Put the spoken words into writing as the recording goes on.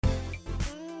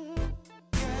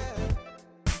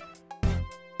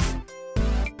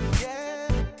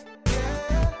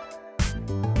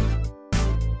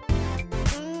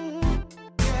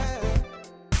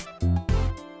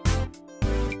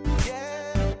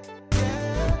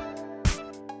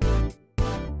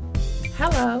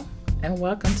Hello, and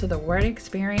welcome to the Word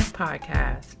Experience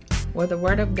Podcast, where the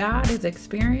Word of God is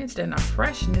experienced in a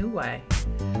fresh new way.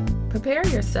 Prepare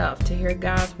yourself to hear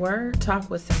God's Word talk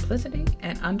with simplicity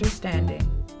and understanding.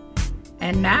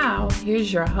 And now,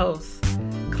 here's your host,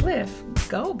 Cliff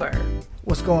Gober.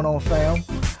 What's going on, fam?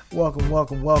 Welcome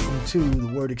to the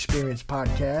Word Experience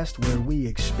Podcast, where we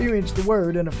experience the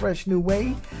Word in a fresh new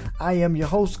way. I am your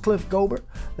host, Cliff Gober.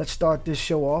 Let's start this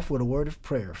show off with a word of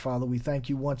prayer. Father, we thank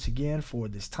you once again for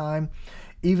this time.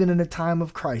 Even in a time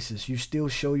of crisis, you still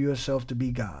show yourself to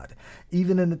be God.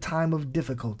 Even in a time of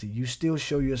difficulty, you still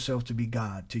show yourself to be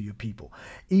God to your people.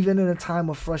 Even in a time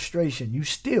of frustration, you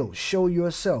still show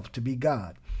yourself to be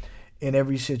God in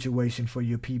every situation for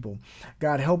your people.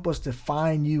 God, help us to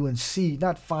find you and see,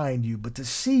 not find you, but to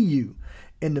see you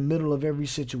in the middle of every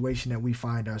situation that we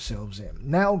find ourselves in.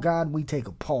 Now, God, we take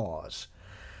a pause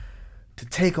to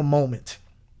take a moment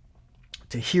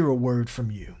to hear a word from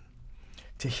you,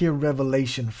 to hear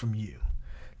revelation from you,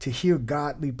 to hear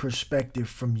godly perspective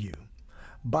from you.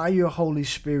 By your Holy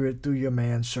Spirit, through your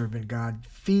manservant, God,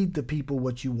 feed the people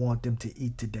what you want them to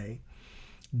eat today.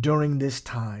 During this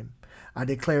time, I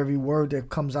declare every word that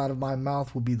comes out of my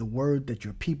mouth will be the word that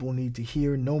your people need to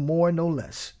hear, no more, no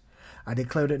less. I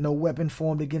declare that no weapon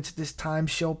formed against this time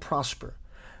shall prosper.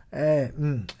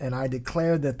 And I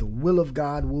declare that the will of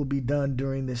God will be done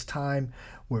during this time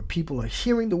where people are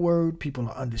hearing the word, people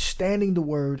are understanding the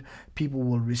word, people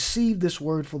will receive this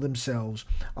word for themselves,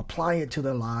 apply it to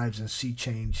their lives, and see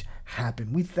change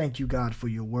happen. We thank you, God, for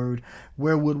your word.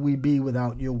 Where would we be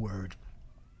without your word?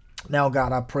 Now,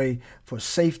 God, I pray for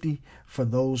safety for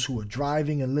those who are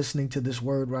driving and listening to this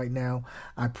word right now.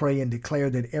 I pray and declare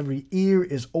that every ear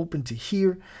is open to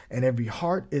hear and every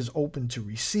heart is open to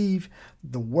receive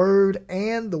the word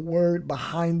and the word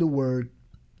behind the word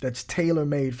that's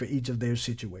tailor-made for each of their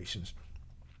situations.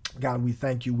 God, we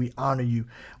thank you. We honor you.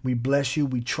 We bless you.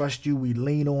 We trust you. We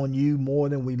lean on you more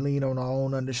than we lean on our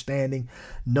own understanding,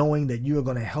 knowing that you are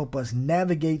going to help us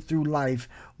navigate through life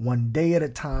one day at a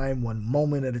time, one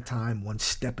moment at a time, one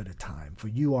step at a time. For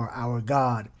you are our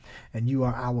God, and you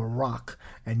are our rock,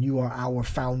 and you are our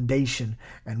foundation,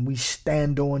 and we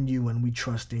stand on you and we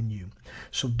trust in you.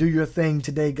 So do your thing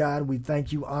today, God. We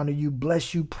thank you, honor you,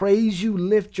 bless you, praise you,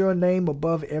 lift your name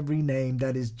above every name.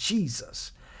 That is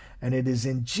Jesus. And it is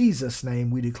in Jesus'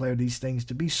 name we declare these things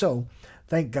to be so.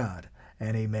 Thank God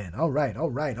and amen. All right. As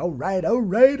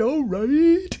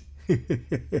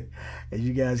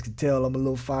you guys can tell, I'm a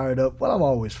little fired up. Well, I'm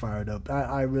always fired up.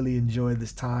 I really enjoy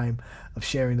this time of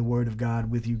sharing the word of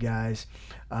God with you guys.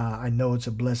 I know it's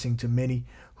a blessing to many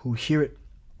who hear it.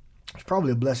 It's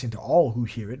probably a blessing to all who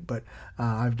hear it, but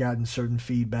I've gotten certain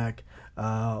feedback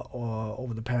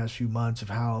over the past few months of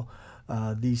how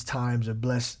these times are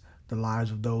blessed the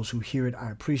lives of those who hear it. I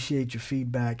appreciate your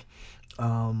feedback,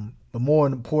 but more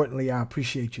importantly, I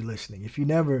appreciate you listening. If you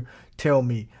never tell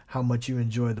me how much you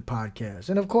enjoy the podcast,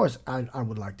 and of course, I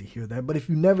would like to hear that, but if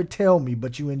you never tell me,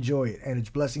 but you enjoy it, and it's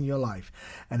blessing your life,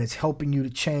 and it's helping you to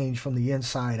change from the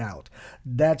inside out,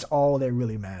 that's all that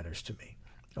really matters to me.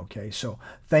 Okay, so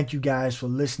thank you guys for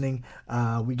listening.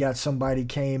 We got somebody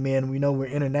came in. We know we're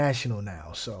international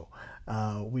now, so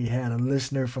we had a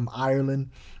listener from Ireland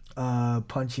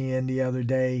punch in the other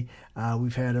day.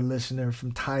 We've had a listener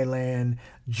from Thailand,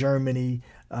 Germany,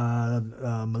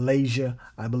 Malaysia,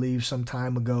 I believe, some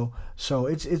time ago. So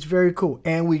it's very cool.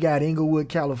 And we got Inglewood,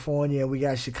 California, we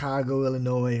got Chicago,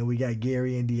 Illinois, and we got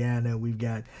Gary, Indiana, we've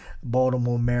got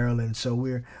Baltimore, Maryland. So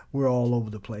we're all over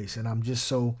the place, and I'm just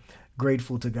so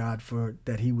grateful to God for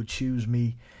that He would choose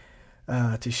me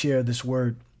to share this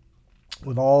word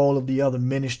with all of the other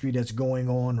ministry that's going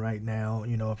on right now.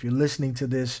 You know, if you're listening to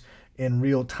this in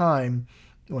real time,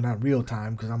 well, not real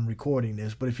time because I'm recording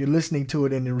this, but if you're listening to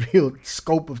it in the real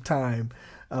scope of time,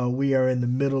 we are in the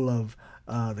middle of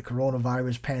the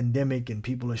coronavirus pandemic, and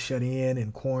people are shut in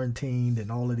and quarantined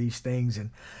and all of these things, and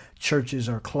churches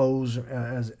are closed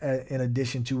in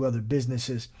addition to other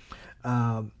businesses.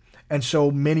 And so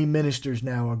many ministers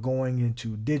now are going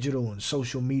into digital and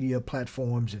social media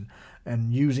platforms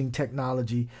and using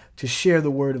technology to share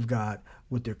the word of God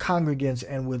with their congregants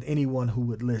and with anyone who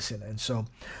would listen. And so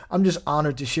I'm just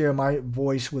honored to share my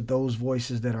voice with those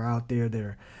voices that are out there that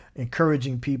are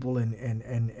encouraging people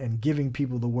and giving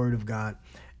people the word of God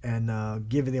and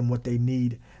giving them what they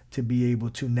need to be able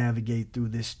to navigate through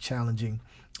this challenging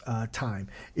time.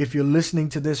 If you're listening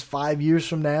to this 5 years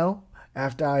from now,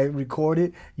 after I record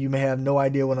it, you may have no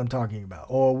idea what I'm talking about,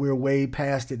 or we're way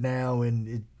past it now and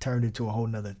it turned into a whole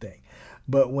nother thing.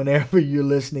 But whenever you're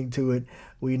listening to it,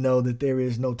 we know that there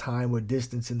is no time or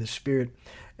distance in the spirit,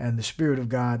 and the Spirit of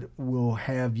God will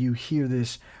have you hear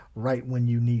this right when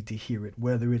you need to hear it,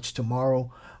 whether it's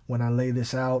tomorrow when I lay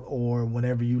this out or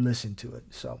whenever you listen to it.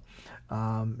 So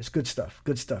it's good stuff,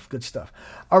 good stuff, good stuff.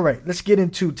 All right, let's get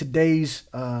into today's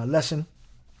lesson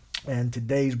and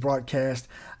today's broadcast.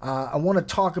 I want to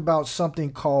talk about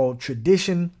something called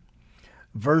tradition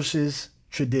versus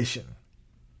tradition.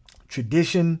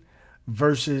 Tradition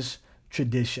versus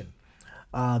tradition.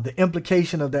 The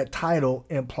implication of that title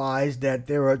implies that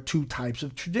there are two types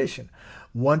of tradition.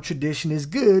 One tradition is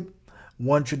good,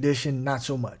 one tradition not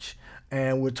so much.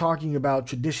 And we're talking about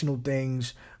traditional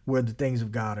things where the things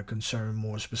of God are concerned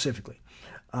more specifically.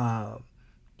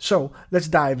 So let's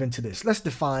dive into this. Let's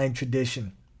define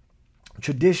tradition.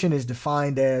 Tradition is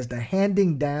defined as the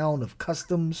handing down of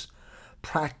customs,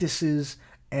 practices,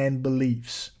 and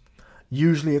beliefs,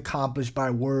 usually accomplished by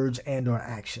words and or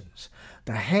actions.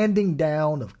 The handing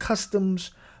down of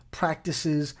customs,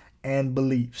 practices, and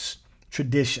beliefs.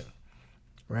 Tradition,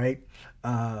 right?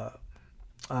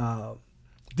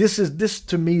 This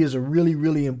to me is a really,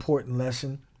 really important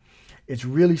lesson. It's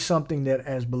really something that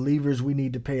as believers we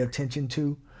need to pay attention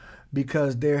to,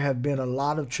 because there have been a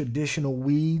lot of traditional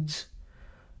weeds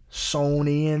sown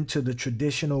into the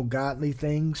traditional godly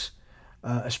things,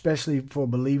 especially for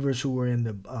believers who are in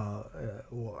the,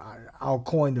 I'll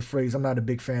coin the phrase, I'm not a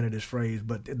big fan of this phrase,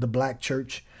 but the black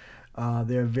church.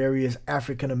 There are various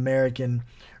African American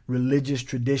religious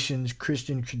traditions,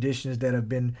 Christian traditions that have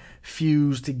been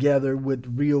fused together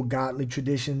with real godly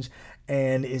traditions,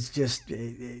 and it's just,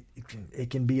 it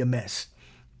can be a mess.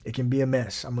 It can be a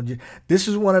mess. This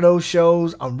is one of those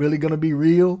shows I'm really going to be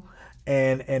real,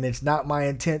 and it's not my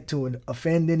intent to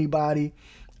offend anybody.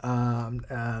 I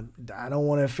don't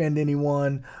want to offend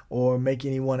anyone or make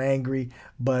anyone angry,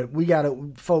 but we got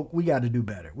to do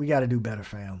better. We got to do better,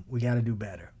 fam. We got to do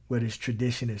better where this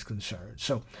tradition is concerned.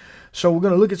 So we're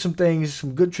going to look at some things,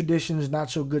 some good traditions, not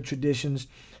so good traditions,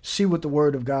 see what the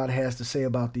Word of God has to say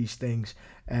about these things,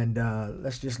 and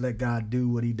let's just let God do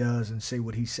what He does and say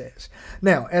what He says.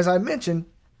 Now, as I mentioned,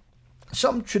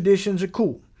 some traditions are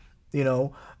cool,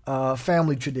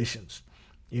 family traditions.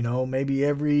 Maybe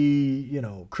every,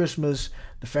 Christmas,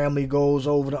 the family goes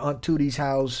over to Aunt Tootie's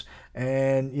house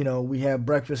and, we have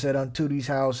breakfast at Aunt Tootie's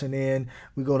house, and then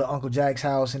we go to Uncle Jack's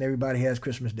house and everybody has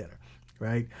Christmas dinner,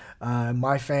 right?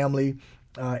 My family,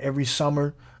 every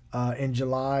summer in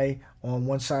July, on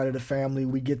one side of the family,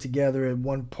 we get together in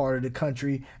one part of the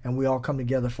country and we all come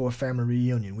together for a family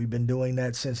reunion. We've been doing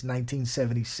that since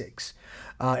 1976.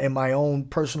 In my own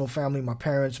personal family, my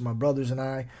parents, my brothers and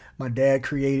I, my dad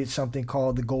created something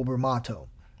called the Gober motto.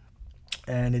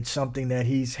 And it's something that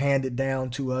he's handed down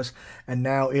to us. And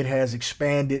now it has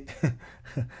expanded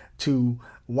to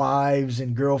wives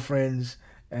and girlfriends.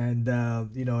 And,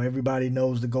 everybody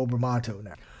knows the Gober motto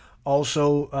now.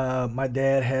 Also, my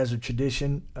dad has a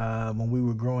tradition when we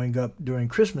were growing up during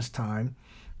Christmas time.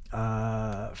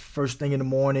 First thing in the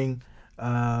morning,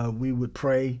 we would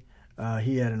pray.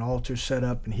 He had an altar set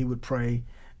up and he would pray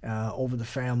over the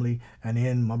family. And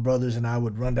then my brothers and I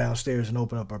would run downstairs and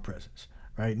open up our presents.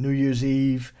 Right? New Year's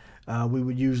Eve, we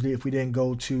would usually, if we didn't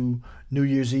go to New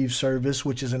Year's Eve service,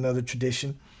 which is another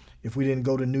tradition, if we didn't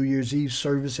go to New Year's Eve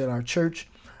service at our church,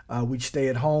 we'd stay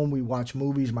at home, we'd watch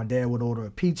movies, my dad would order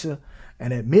a pizza,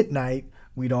 and at midnight,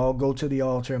 we'd all go to the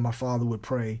altar and my father would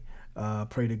pray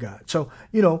to God. So,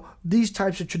 these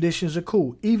types of traditions are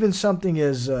cool. Even something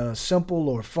as simple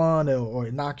or fun or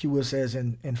innocuous as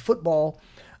in football,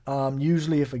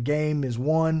 usually if a game is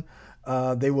won,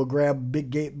 they will grab a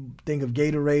big thing of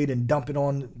Gatorade and dump it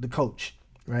on the coach,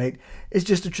 right? It's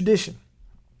just a tradition.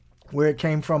 Where it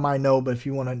came from, I know, but if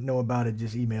you want to know about it,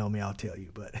 just email me, I'll tell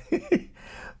you.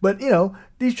 But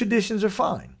these traditions are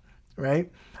fine, right?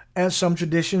 And some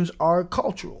traditions are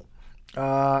cultural.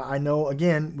 I know,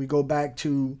 again, we go back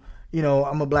to,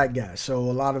 I'm a black guy, so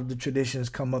a lot of the traditions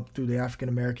come up through the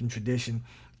African-American tradition,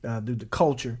 through the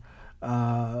culture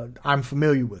I'm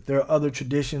familiar with. There are other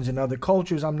traditions in other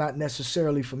cultures I'm not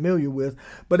necessarily familiar with,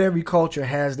 but every culture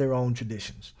has their own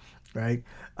traditions, right?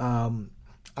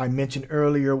 I mentioned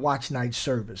earlier watch night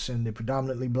service in the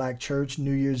predominantly black church.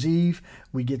 New Year's Eve,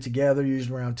 we get together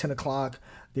usually around 10 o'clock.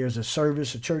 There's a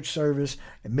service, a church service.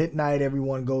 At midnight,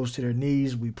 everyone goes to their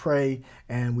knees. We pray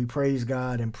and we praise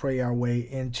God and pray our way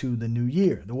into the new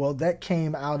year. Well, that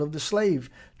came out of the slave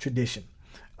tradition.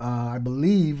 I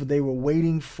believe they were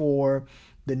waiting for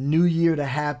the new year to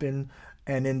happen,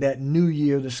 and in that new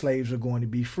year, the slaves are going to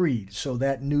be freed. So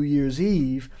that New Year's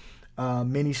Eve,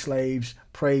 many slaves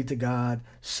prayed to God,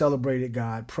 celebrated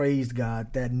God, praised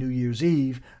God that New Year's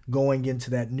Eve, going into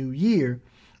that new year,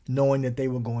 knowing that they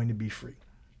were going to be free.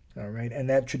 All right, and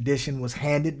that tradition was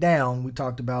handed down. We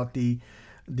talked about the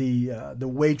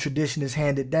way tradition is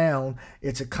handed down.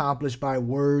 It's accomplished by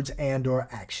words and or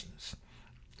actions.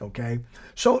 Okay,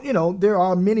 so there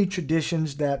are many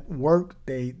traditions that work.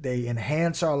 They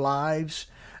enhance our lives,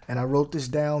 and I wrote this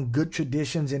down. Good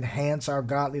traditions enhance our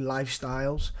godly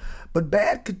lifestyles, but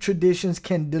bad traditions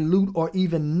can dilute or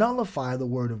even nullify the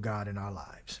Word of God in our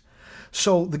lives.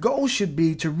 So the goal should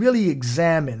be to really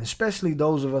examine, especially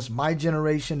those of us, my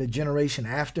generation, the generation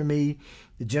after me,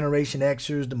 the Generation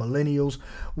Xers, the millennials.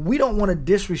 We don't want to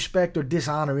disrespect or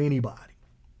dishonor anybody,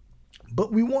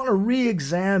 but we want to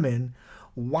re-examine,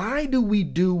 why do we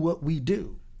do what we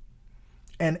do?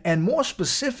 And more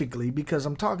specifically, because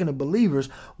I'm talking to believers,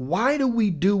 why do we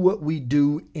do what we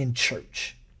do in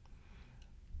church?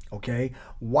 Okay?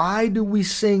 Why do we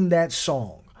sing that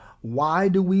song? Why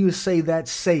do we say that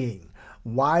saying?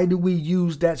 Why do we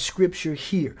use that scripture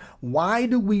here? Why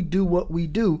do we do what we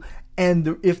do?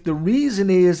 And if the reason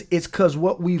is it's because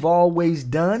what we've always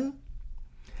done,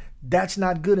 that's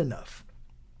not good enough.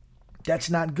 That's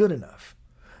not good enough.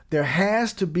 There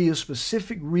has to be a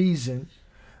specific reason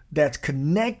that's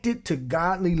connected to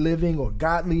godly living or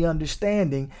godly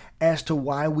understanding as to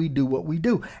why we do what we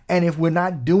do. And if we're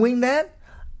not doing that,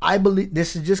 I believe,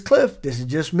 this is just Cliff, this is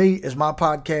just me, it's my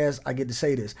podcast, I get to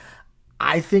say this.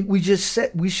 I think we should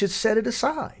set it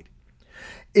aside.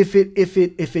 If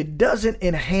it doesn't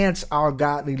enhance our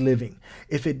godly living,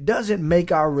 if it doesn't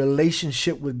make our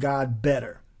relationship with God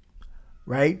better,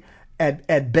 right?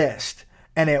 At best,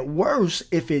 and at worst,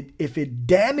 if it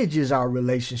damages our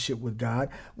relationship with God,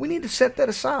 we need to set that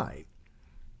aside.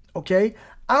 Okay?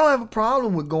 I don't have a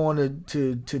problem with going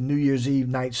to New Year's Eve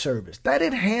night service. That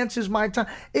enhances my time.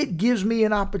 It gives me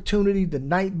an opportunity the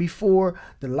night before,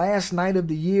 the last night of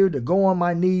the year, to go on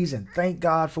my knees and thank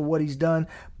God for what he's done,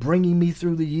 bringing me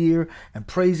through the year and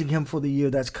praising him for the year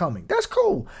that's coming. That's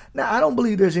cool. Now, I don't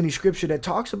believe there's any scripture that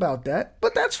talks about that,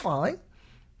 but that's fine.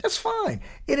 That's fine.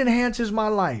 It enhances my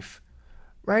life,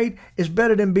 right? It's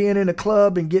better than being in a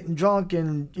club and getting drunk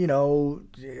and,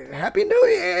 Happy New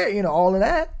Year, all of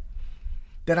that.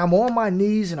 That I'm on my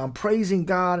knees and I'm praising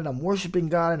God and I'm worshiping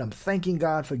God and I'm thanking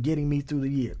God for getting me through the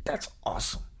year. That's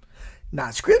awesome.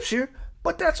 Not scripture,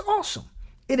 but that's awesome.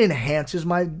 It enhances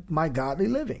my godly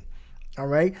living. All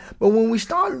right. But when we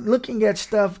start looking at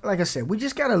stuff, like I said, we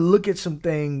just got to look at some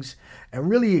things and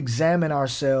really examine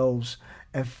ourselves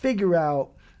and figure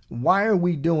out, why are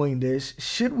we doing this?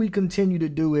 Should we continue to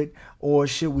do it, or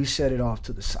should we set it off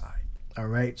to the side? All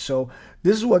right. So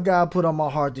this is what God put on my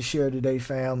heart to share today,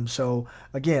 fam. So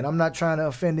again, I'm not trying to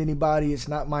offend anybody. It's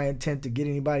not my intent to get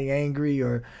anybody angry,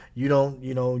 or you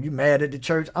mad at the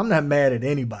church. I'm not mad at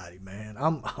anybody, man.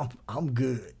 I'm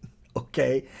good.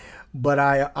 Okay. But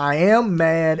I am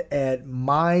mad at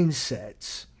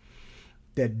mindsets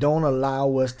that don't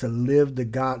allow us to live the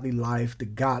godly life, the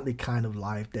godly kind of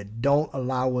life, that don't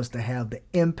allow us to have the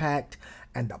impact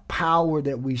and the power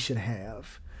that we should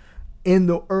have in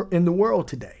the world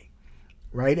today,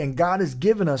 right? And God has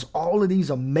given us all of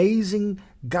these amazing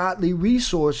godly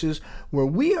resources where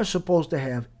we are supposed to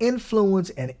have influence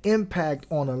and impact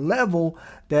on a level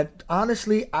that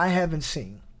honestly I haven't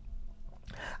seen.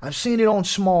 I've seen it on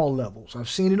small levels. I've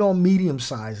seen it on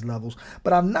medium-sized levels,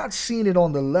 but I've not seen it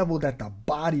on the level that the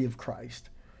body of Christ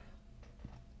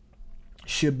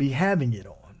should be having it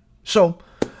on. So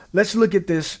let's look at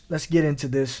this. Let's get into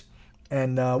this.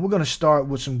 And we're going to start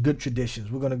with some good traditions.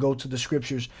 We're going to go to the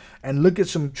scriptures and look at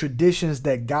some traditions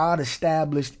that God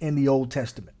established in the Old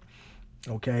Testament.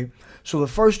 Okay, so the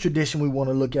first tradition we want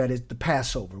to look at is the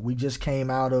Passover. We just came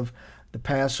out of the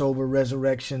Passover,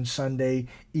 Resurrection Sunday,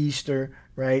 Easter,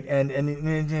 right? And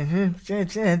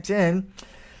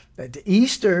the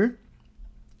Easter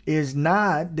is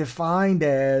not defined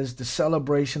as the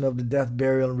celebration of the death,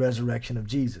 burial, and resurrection of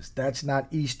Jesus. That's not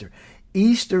Easter.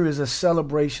 Easter is a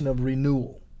celebration of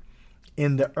renewal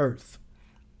in the earth,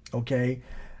 okay?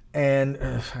 And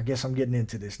I guess I'm getting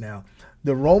into this now.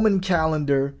 The Roman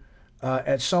calendar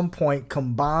at some point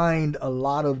combined a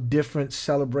lot of different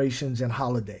celebrations and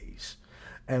holidays.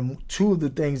 And two of the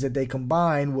things that they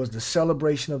combined was the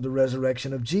celebration of the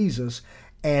resurrection of Jesus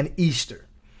and Easter.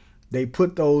 They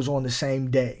put those on the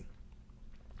same day.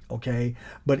 Okay,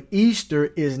 but Easter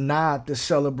is not the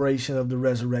celebration of the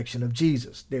resurrection of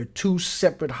Jesus. They're two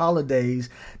separate holidays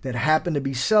that happen to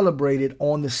be celebrated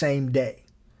on the same day.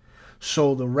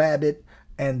 So the rabbit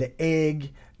and the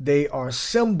egg, they are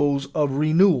symbols of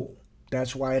renewal.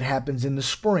 That's why it happens in the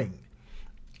spring.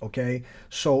 Okay,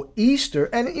 so Easter,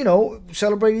 and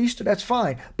celebrate Easter, that's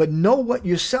fine. But know what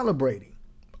you're celebrating.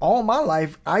 All my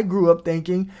life, I grew up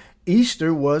thinking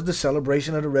Easter was the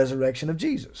celebration of the resurrection of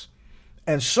Jesus.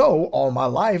 And so all my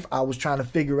life, I was trying to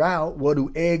figure out, what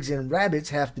do eggs and rabbits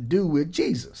have to do with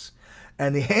Jesus?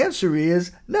 And the answer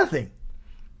is nothing.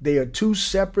 They are two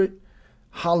separate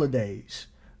holidays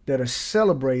that are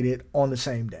celebrated on the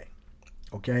same day.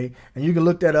 Okay, and you can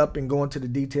look that up and go into the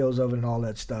details of it and all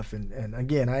that stuff. And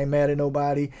again, I ain't mad at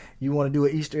nobody. You want to do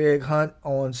an Easter egg hunt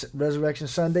on Resurrection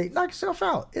Sunday, knock yourself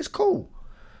out. It's cool.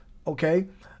 Okay,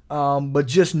 but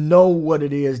just know what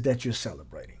it is that you're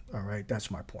celebrating. All right, that's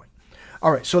my point.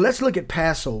 All right, so let's look at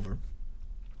Passover,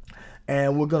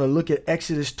 and we're going to look at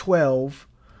Exodus 12.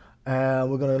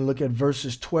 We're going to look at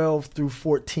verses 12 through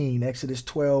 14. Exodus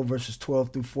 12, verses 12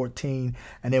 through 14,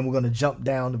 and then we're going to jump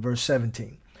down to verse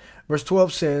 17. Verse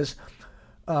 12 says,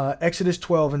 Exodus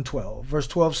 12 and 12. Verse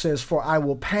 12 says, "For I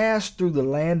will pass through the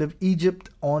land of Egypt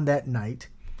on that night,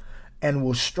 and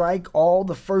will strike all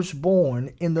the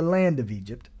firstborn in the land of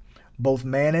Egypt, both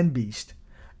man and beast,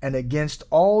 and against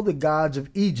all the gods of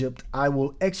Egypt I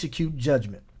will execute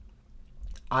judgment.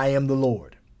 I am the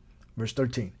Lord." Verse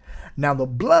 13. "Now the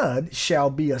blood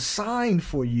shall be a sign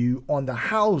for you on the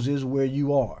houses where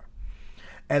you are.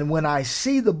 And when I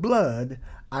see the blood,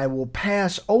 I will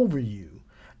pass over you,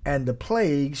 and the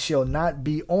plague shall not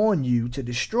be on you to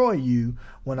destroy you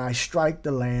when I strike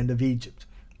the land of Egypt."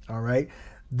 All right.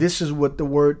 This is what the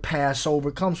word Passover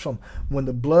comes from. When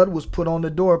the blood was put on the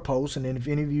doorpost, and then if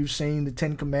any of you have seen the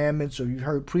Ten Commandments or you've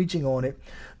heard preaching on it,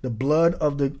 the blood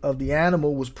of the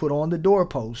animal was put on the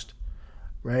doorpost,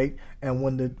 right? And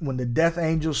when the death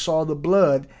angels saw the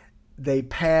blood, they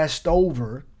passed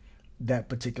over that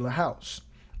particular house.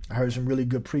 I heard some really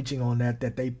good preaching on that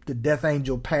the death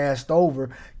angel passed over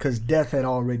because death had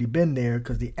already been there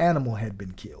because the animal had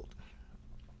been killed.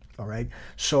 All right.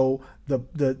 So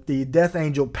the death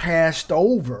angel passed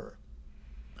over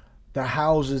the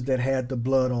houses that had the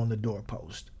blood on the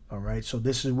doorpost. All right. So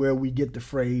this is where we get the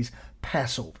phrase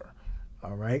Passover.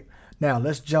 All right. Now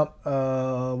let's jump.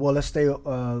 Let's stay.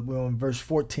 We're on verse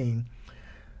 14.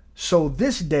 "So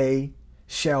this day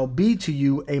shall be to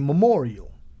you a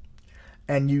memorial,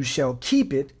 and you shall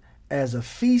keep it as a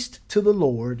feast to the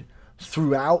Lord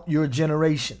throughout your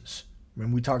generations."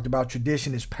 When we talked about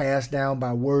tradition is passed down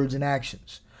by words and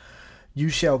actions. "You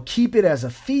shall keep it as a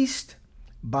feast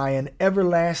by an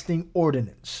everlasting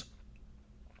ordinance."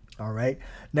 All right.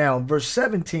 Now, verse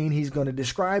 17, he's going to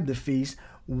describe the feast.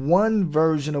 One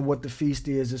version of what the feast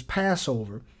is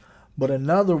Passover, but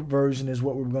another version is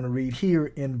what we're going to read here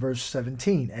in verse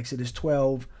 17, Exodus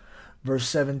 12, verse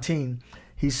 17.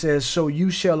 He says, "So you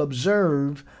shall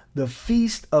observe the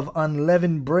feast of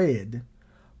unleavened bread,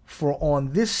 for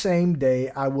on this same day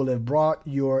I will have brought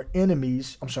your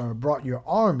armies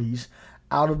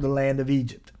out of the land of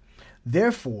Egypt.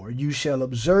 Therefore you shall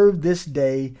observe this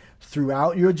day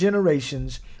throughout your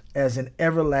generations as an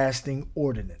everlasting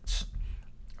ordinance."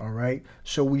 All right.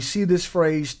 So we see this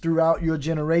phrase, "throughout your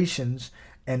generations,"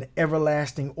 and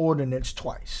 "everlasting ordinance"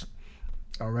 twice.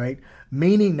 All right.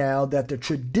 Meaning now that the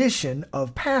tradition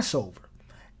of Passover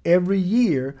every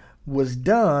year was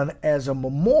done as a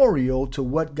memorial to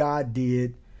what God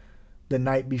did the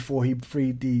night before he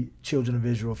freed the children of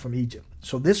Israel from Egypt.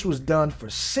 So this was done for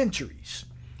centuries,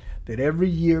 that every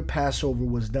year Passover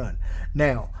was done.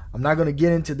 Now, I'm not going to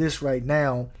get into this right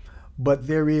now, but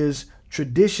there is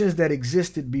traditions that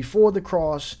existed before the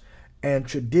cross and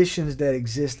traditions that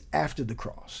exist after the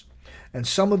cross. And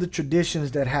some of the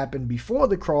traditions that happened before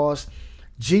the cross,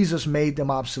 Jesus made them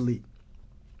obsolete.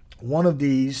 One of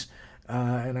these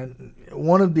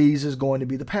is going to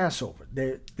be the Passover.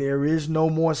 There is no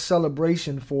more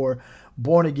celebration for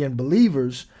born-again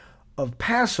believers of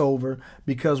Passover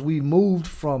because we moved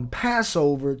from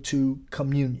Passover to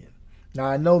communion. Now,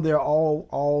 I know there are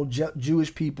all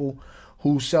Jewish people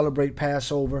who celebrate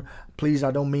Passover. Please,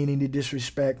 I don't mean any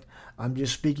disrespect. I'm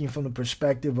just speaking from the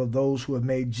perspective of those who have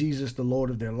made Jesus the Lord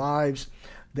of their lives,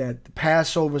 that the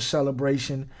Passover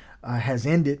celebration has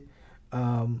ended,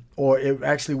 or it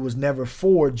actually was never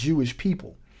for Jewish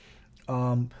people.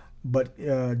 But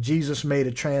Jesus made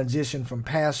a transition from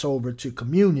Passover to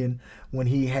communion when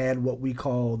he had what we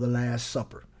call the Last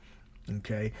Supper.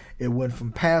 Okay, it went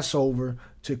from Passover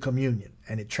to communion,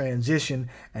 and it transitioned,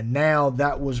 and now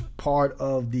that was part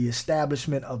of the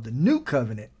establishment of the new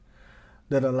covenant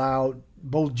that allowed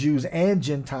both Jews and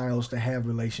Gentiles to have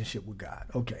relationship with God.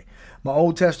 Okay, my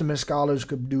Old Testament scholars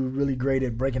could do really great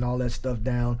at breaking all that stuff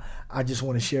down. I just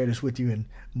want to share this with you and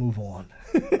move on.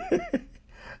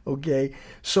 Okay,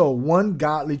 so one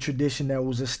godly tradition that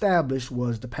was established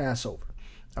was the Passover.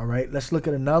 All right, let's look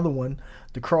at another one,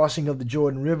 the crossing of the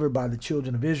Jordan River by the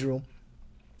children of Israel.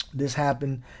 This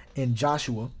happened in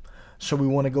Joshua. So we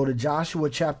want to go to Joshua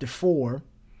chapter 4,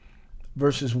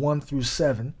 verses 1 through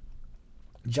 7.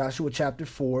 Joshua chapter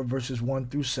 4, verses 1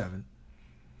 through 7.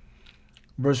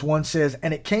 Verse 1 says,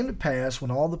 "And it came to pass,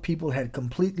 when all the people had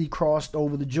completely crossed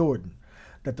over the Jordan,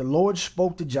 that the Lord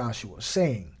spoke to Joshua,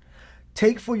 saying,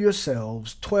 Take for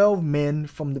yourselves 12 men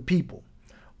from the people,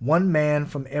 one man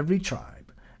from every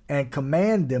tribe, and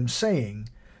command them, saying,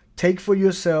 Take for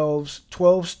yourselves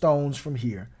 12 stones from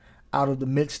here, out of the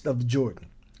midst of the Jordan,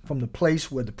 from the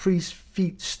place where the priest's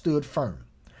feet stood firm.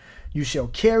 You shall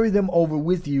carry them over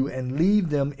with you and leave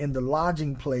them in the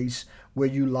lodging place where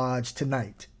you lodge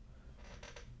tonight."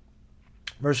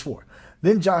 Verse 4,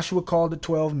 "Then Joshua called the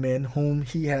 12 men whom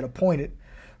he had appointed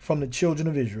from the children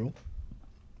of Israel,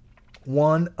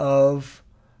 one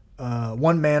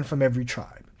man from every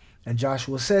tribe. And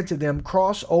Joshua said to them,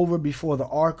 Cross over before the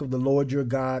ark of the Lord your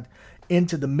God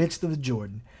into the midst of the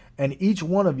Jordan, and each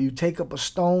one of you take up a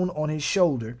stone on his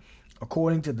shoulder,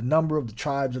 according to the number of the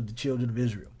tribes of the children of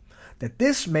Israel, that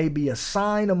this may be a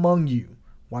sign among you."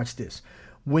 Watch this.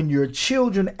 "When your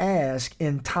children ask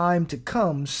in time to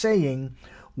come, saying,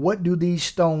 What do these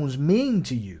stones mean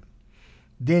to you?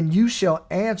 Then you shall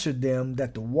answer them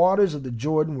that the waters of the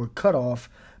Jordan were cut off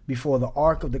before the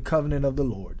ark of the covenant of the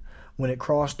Lord, when it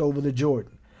crossed over the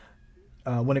Jordan.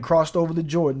 When it crossed over the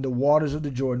Jordan, the waters of the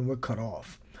Jordan were cut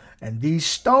off. And these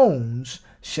stones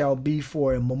shall be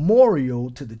for a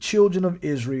memorial to the children of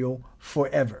Israel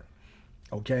forever."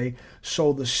 Okay,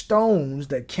 so the stones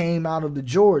that came out of the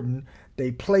Jordan,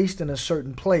 they placed in a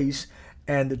certain place,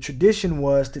 and the tradition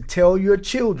was to tell your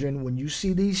children, when you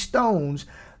see these stones,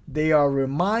 they are a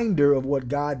reminder of what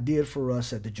God did for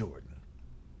us at the Jordan.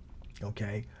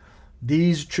 Okay,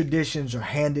 these traditions are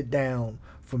handed down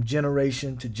from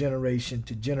generation to generation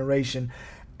to generation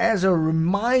as a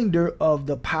reminder of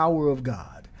the power of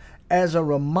God, as a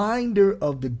reminder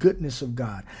of the goodness of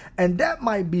God. And that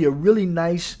might be a really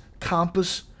nice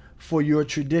compass for your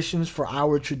traditions, for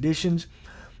our traditions.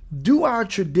 Do our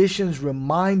traditions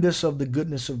remind us of the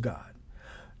goodness of God?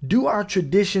 Do our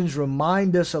traditions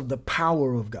remind us of the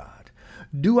power of God?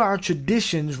 Do our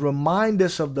traditions remind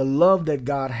us of the love that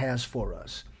God has for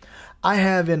us? I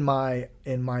have in my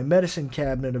medicine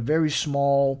cabinet a very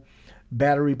small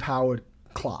battery-powered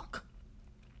clock,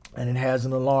 and it has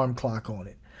an alarm clock on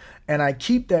it. And I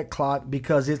keep that clock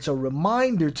because it's a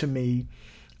reminder to me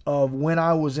of when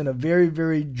I was in a very,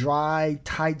 very dry,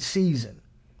 tight season.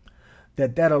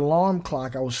 That alarm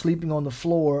clock, I was sleeping on the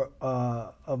floor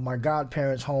of my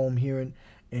godparents' home here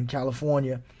in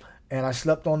California, and I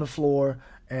slept on the floor,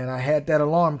 and I had that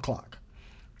alarm clock.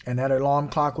 And that alarm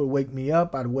clock would wake me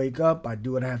up. I'd wake up, I'd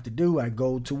do what I have to do, I'd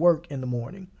go to work in the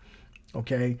morning.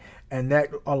 Okay, and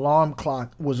that alarm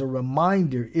clock is a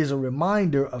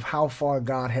reminder of how far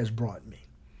God has brought me.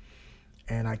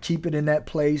 And I keep it in that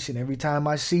place, and every time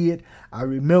I see it, I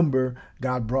remember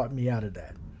God brought me out of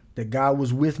that. That God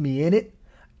was with me in it,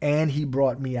 and he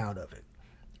brought me out of it,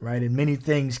 right? And many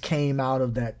things came out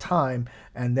of that time,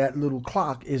 and that little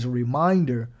clock is a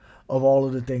reminder of all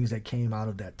of the things that came out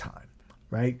of that time,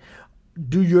 right?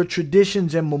 Do your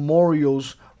traditions and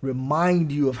memorials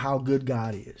remind you of how good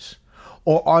God is?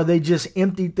 Or are they just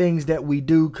empty things that we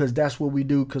do because that's what we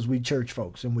do because we church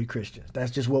folks and we Christians?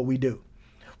 That's just what we do.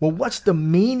 Well, what's the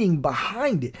meaning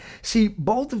behind it? See,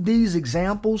 both of these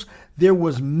examples, there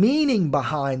was meaning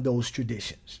behind those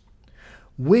traditions.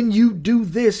 When you do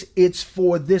this, it's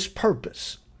for this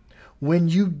purpose. When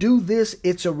you do this,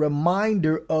 it's a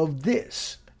reminder of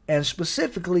this. And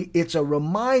specifically, it's a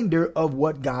reminder of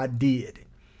what God did.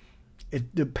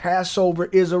 The Passover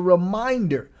is a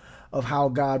reminder of how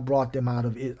God brought them out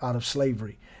of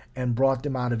slavery and brought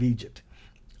them out of Egypt.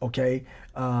 Okay,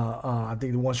 I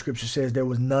think the one scripture says there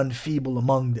was none feeble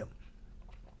among them.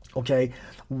 Okay,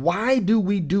 why do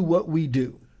we do what we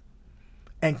do?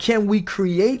 And can we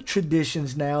create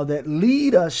traditions now that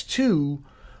lead us to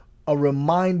a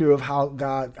reminder of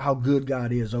how good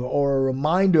God is, or a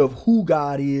reminder of who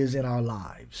God is in our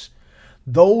lives?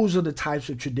 Those are the types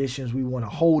of traditions we want to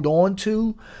hold on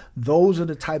to. Those are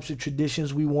the types of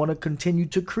traditions we want to continue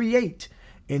to create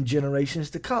in generations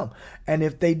to come. And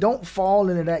if they don't fall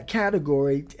into that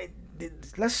category,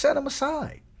 let's set them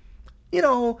aside. You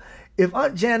know, if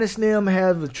Aunt Janice and them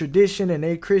have a tradition and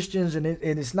they're Christians and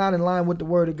it's not in line with the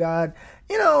word of God,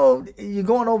 you know, you're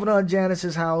going over to Aunt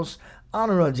Janice's house,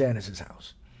 honor Aunt Janice's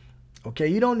house. Okay,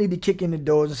 you don't need to kick in the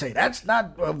doors and say, that's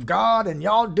not of God and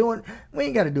y'all doing. We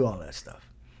ain't got to do all that stuff.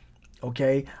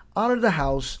 Okay, honor the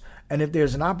house. And if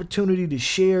there's an opportunity to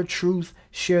share truth,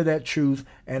 share that truth.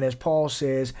 And as Paul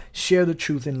says, share the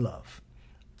truth in love.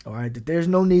 All right, that there's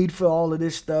no need for all of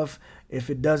this stuff if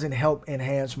it doesn't help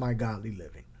enhance my godly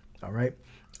living. All right.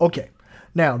 Okay.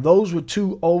 Now, those were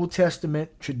two Old Testament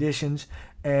traditions.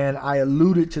 And I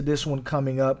alluded to this one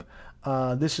coming up.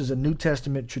 This is a New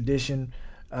Testament tradition.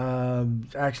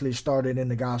 Actually, it started in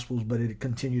the Gospels, but it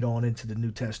continued on into the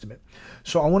New Testament.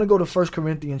 So I want to go to 1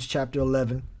 Corinthians chapter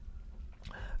 11,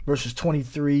 verses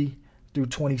 23 through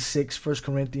 26. 1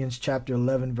 Corinthians chapter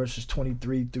 11, verses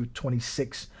 23 through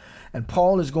 26. And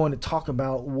Paul is going to talk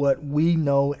about what we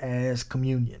know as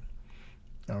communion.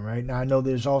 All right. Now, I know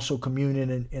there's also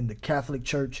communion in the Catholic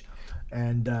Church,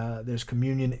 and there's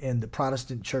communion in the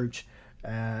Protestant Church,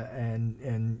 and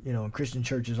in Christian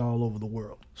churches all over the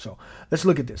world. So let's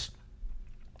look at this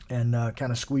and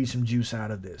kind of squeeze some juice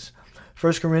out of this.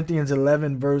 1 Corinthians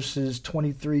 11, verses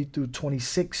 23 through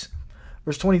 26.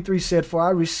 Verse 23 said, "For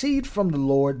I received from the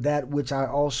Lord that which I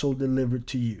also delivered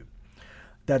to you,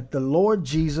 that the Lord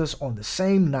Jesus, on the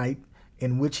same night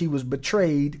in which he was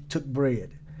betrayed, took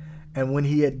bread. And when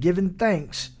he had given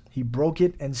thanks, he broke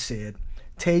it and said,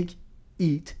 'Take,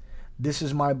 eat, this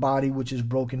is my body which is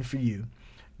broken for you.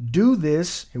 Do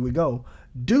this,'" here we go,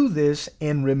 "do this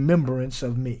in remembrance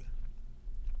of me.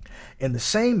 In the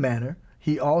same manner,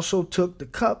 he also took the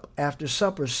cup after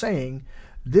supper, saying,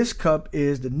 'This cup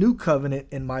is the new covenant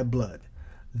in my blood.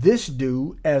 This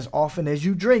do as often as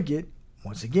you drink it,'"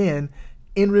 once again,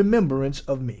 "in remembrance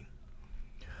of me.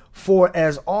 For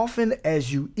as often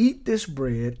as you eat this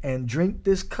bread and drink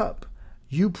this cup,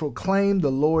 you proclaim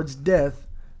the Lord's death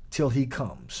till he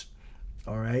comes."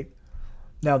 All right.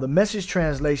 Now, the Message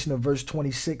translation of verse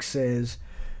 26 says,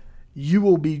 "You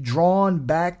will be drawn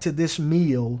back to this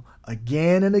meal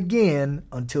again and again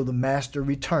until the master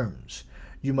returns.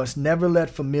 You must never let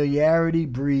familiarity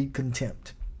breed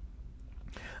contempt."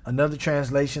 Another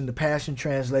translation, the Passion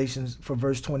Translation for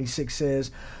verse 26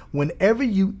 says, "Whenever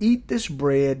you eat this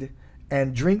bread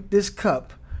and drink this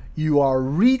cup, you are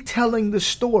retelling the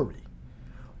story,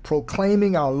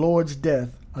 proclaiming our Lord's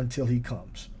death until he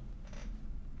comes."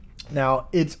 Now,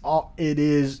 it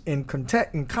is in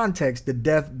context the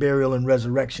death, burial, and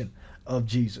resurrection of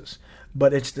Jesus.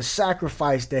 But it's the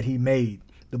sacrifice that he made,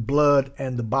 the blood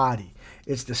and the body.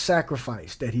 It's the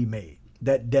sacrifice that he made,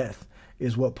 that death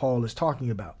is what Paul is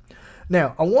talking about.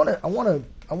 Now, I want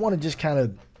to just kind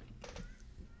of,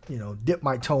 dip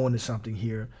my toe into something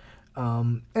here.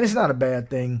 And it's not a bad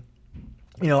thing.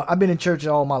 I've been in church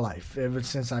all my life, ever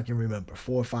since I can remember,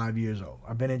 4 or 5 years old.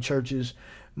 I've been in churches,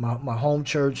 my home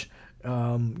church,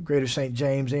 Greater St.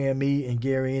 James AME in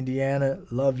Gary, Indiana.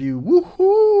 Love you.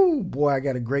 Woohoo! Boy, I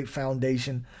got a great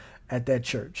foundation at that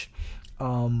church.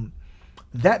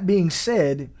 That being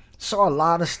said, saw a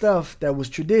lot of stuff that was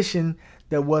tradition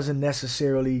that wasn't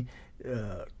necessarily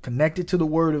connected to the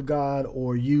Word of God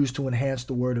or used to enhance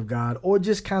the Word of God, or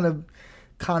just kind of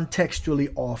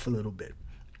contextually off a little bit.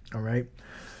 All right.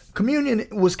 Communion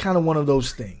was kind of one of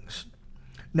those things.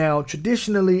 Now,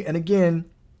 traditionally, and again,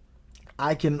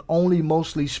 I can only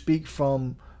mostly speak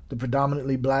from the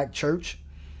predominantly black church.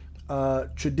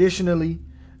 Traditionally,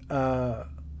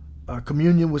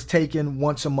 communion was taken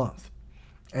once a month,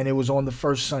 and it was on the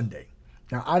first Sunday.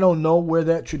 Now, I don't know where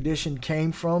that tradition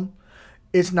came from.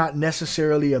 It's not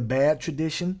necessarily a bad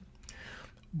tradition,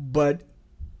 but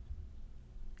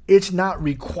it's not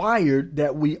required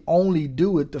that we only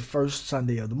do it the first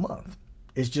Sunday of the month.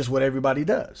 It's just what everybody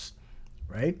does,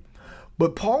 right?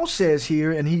 But Paul says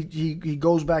here, and he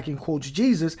goes back and quotes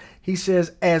Jesus, he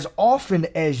says, "As often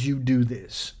as you do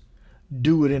this,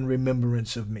 do it in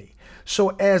remembrance of me." So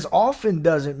as often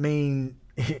doesn't mean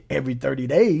every 30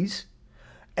 days.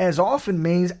 As often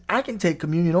means I can take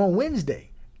communion on Wednesday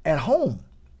at home.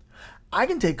 I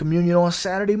can take communion on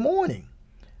Saturday morning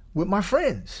with my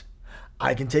friends.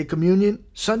 I can take communion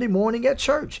Sunday morning at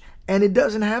church, and it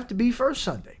doesn't have to be first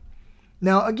Sunday.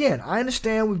 Now, again, I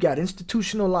understand we've got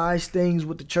institutionalized things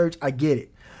with the church. I get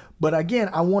it. But again,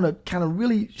 I want to kind of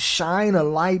really shine a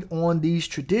light on these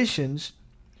traditions,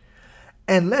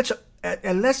 and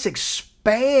let's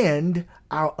expand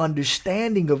our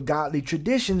understanding of godly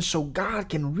traditions so God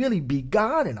can really be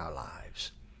God in our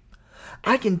lives.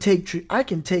 I can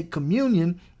take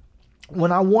communion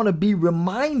when I want to be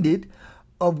reminded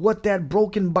of what that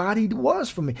broken body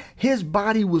was for me. His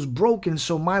body was broken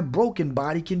so my broken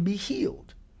body can be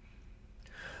healed.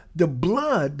 The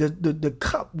blood, the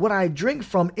cup, what I drink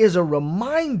from is a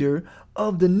reminder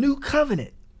of the new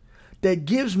covenant that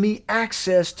gives me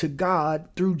access to God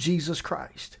through Jesus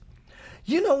Christ.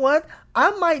 You know what?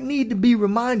 I might need to be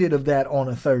reminded of that on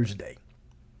a Thursday.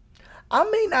 I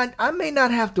may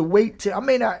not have to wait till, I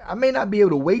may not be able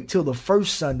to wait till the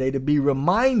first Sunday to be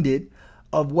reminded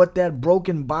of what that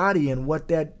broken body and what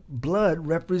that blood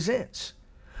represents,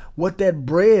 what that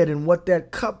bread and what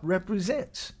that cup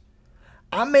represents.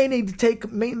 I may need to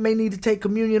take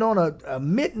communion on a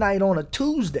midnight on a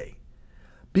Tuesday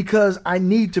because I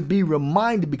need to be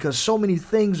reminded, because so many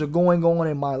things are going on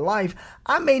in my life.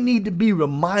 I may need to be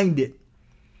reminded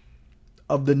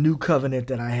of the new covenant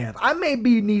that I have. I may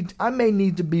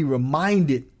need to be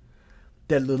reminded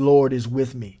that the Lord is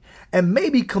with me. And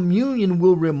maybe communion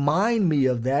will remind me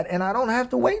of that, and I don't have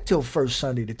to wait till first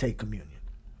Sunday to take communion.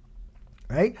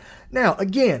 Right? Now,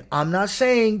 again, I'm not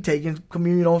saying taking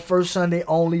communion on first Sunday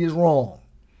only is wrong.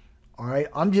 All right?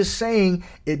 I'm just saying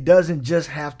it doesn't just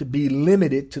have to be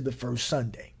limited to the first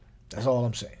Sunday. That's all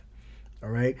I'm saying. All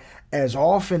right? As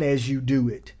often as you do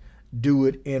it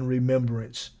in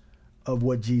remembrance of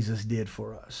what Jesus did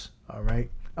for us. All right?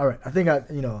 All right. I think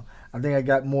I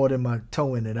got more than my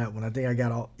toe into that one. I think I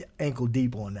got all ankle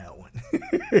deep on that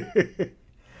one.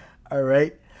 All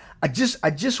right. I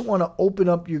just want to open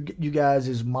up you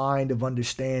guys' mind of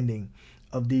understanding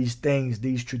of these things,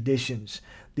 these traditions,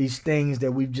 these things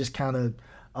that we've just kind of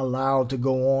allowed to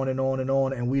go on and on and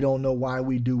on, and we don't know why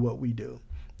we do what we do.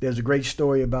 There's a great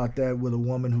story about that with a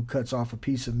woman who cuts off a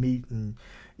piece of meat, and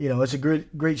it's a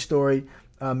great story.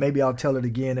 Maybe I'll tell it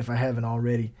again if I haven't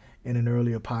already in an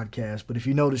earlier podcast. But if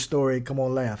you know the story, come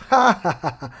on, laugh.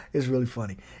 It's really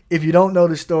funny. If you don't know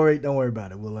the story, don't worry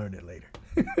about it. We'll learn it later.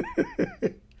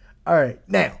 All right.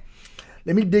 Now,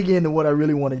 let me dig into what I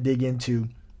really want to dig into.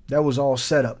 That was all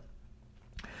set up.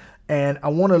 And I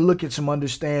want to look at some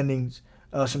understandings,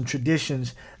 some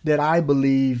traditions that I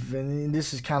believe, and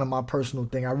this is kind of my personal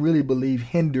thing, I really believe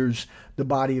hinders the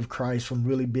body of Christ from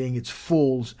really being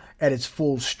at its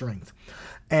full strength.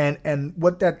 And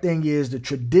what that thing is, the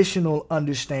traditional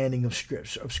understanding of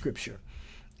Scripture.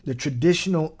 The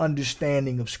traditional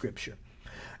understanding of Scripture.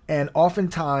 And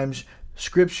oftentimes,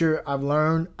 Scripture, I've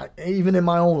learned, even in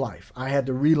my own life, I had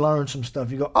to relearn some stuff.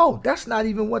 You go, oh, that's not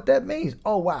even what that means.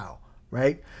 Oh, wow.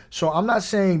 Right? So I'm not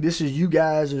saying this is you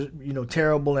guys are,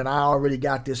 terrible and I already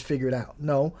got this figured out.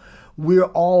 No, we're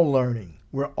all learning.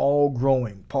 We're all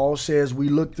growing. Paul says we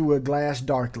look through a glass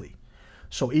darkly.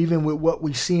 So even with what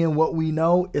we see and what we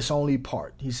know, it's only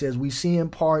part. He says we see in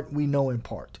part, we know in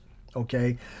part.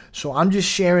 Okay? So I'm just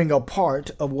sharing a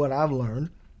part of what I've learned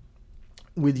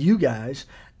with you guys,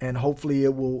 and hopefully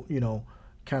it will,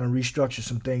 kind of restructure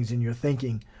some things in your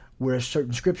thinking where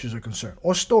certain scriptures are concerned,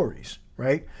 or stories,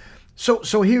 right?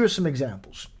 So here are some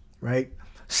examples, right?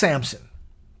 Samson,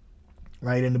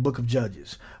 right, in the book of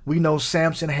Judges. We know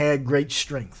Samson had great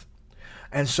strength.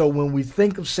 And so when we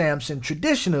think of Samson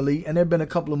traditionally, and there have been a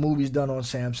couple of movies done on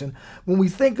Samson, when we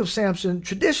think of Samson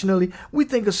traditionally, we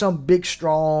think of some big,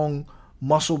 strong,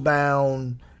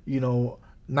 muscle-bound,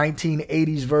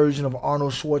 1980s version of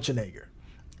Arnold Schwarzenegger,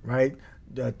 right?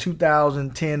 The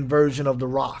 2010 version of The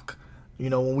Rock.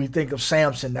 When we think of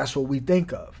Samson, that's what we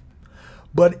think of.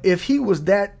 But if he was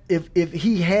if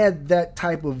he had that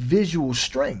type of visual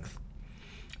strength,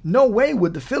 no way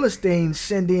would the Philistines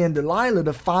send in Delilah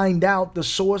to find out the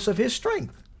source of his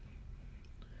strength.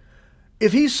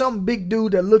 If he's some big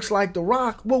dude that looks like The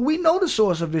Rock, well, we know the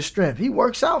source of his strength. He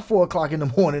works out 4 o'clock in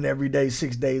the morning every day,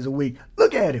 6 days a week.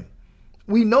 Look at him.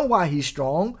 We know why he's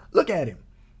strong. Look at him.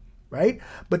 Right?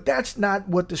 But that's not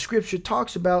what the scripture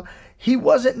talks about. He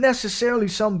wasn't necessarily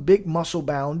some big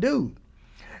muscle-bound dude.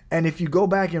 And if you go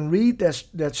back and read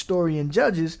that story in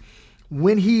Judges,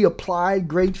 when he applied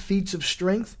great feats of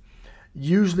strength,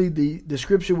 usually the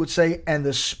scripture would say, and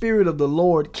the Spirit of the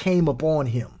Lord came upon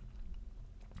him.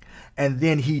 And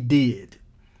then he did.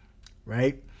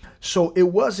 Right? So it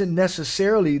wasn't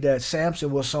necessarily that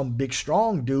Samson was some big,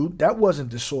 strong dude. That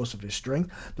wasn't the source of his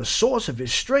strength. The source of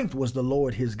his strength was the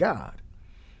Lord his God.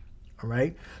 All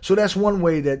right? So that's one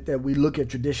way that we look at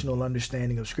traditional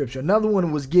understanding of Scripture. Another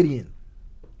one was Gideon.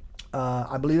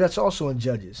 I believe that's also in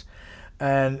Judges.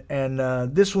 And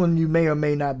this one you may or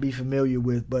may not be familiar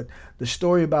with, but the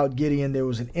story about Gideon, there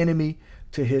was an enemy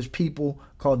to his people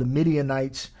called the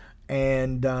Midianites,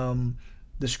 and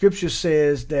the scripture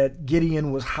says that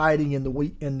Gideon was hiding in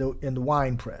the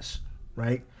wine press,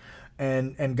 right?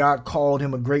 And God called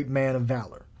him a great man of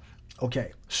valor.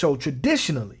 Okay, so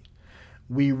traditionally,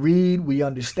 we read, we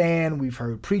understand, we've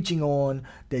heard preaching on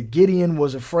that Gideon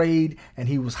was afraid and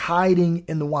he was hiding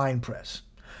in the wine press.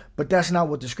 But that's not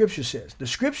what the scripture says. The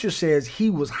scripture says he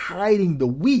was hiding the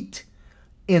wheat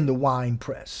in the wine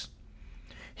press.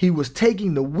 He was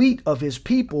taking the wheat of his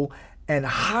people and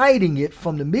hiding it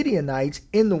from the Midianites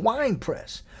in the wine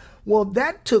press. Well,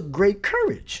 that took great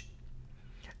courage.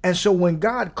 And so when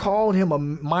God called him a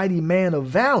mighty man of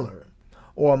valor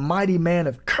or a mighty man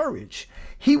of courage,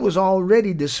 he was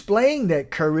already displaying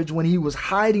that courage when he was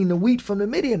hiding the wheat from the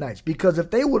Midianites. Because if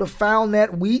they would have found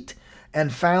that wheat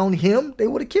and found him, they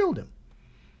would have killed him.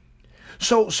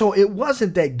 So it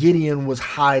wasn't that Gideon was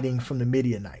hiding from the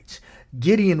Midianites.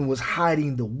 Gideon was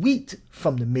hiding the wheat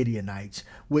from the Midianites,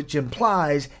 which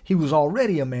implies he was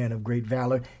already a man of great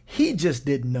valor. He just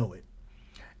didn't know it.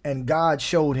 And God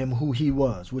showed him who he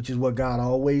was, which is what God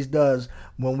always does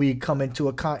when we come into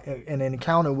an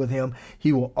encounter with him.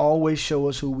 He will always show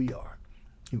us who we are.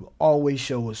 He will always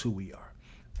show us who we are.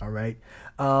 All right.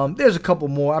 There's a couple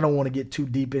more. I don't want to get too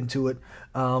deep into it.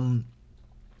 But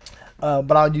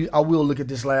I will look at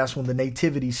this last one, the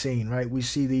nativity scene, right? We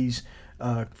see these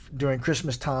during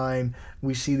Christmas time.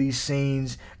 We see these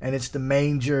scenes, and it's the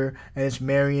manger, and it's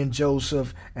Mary and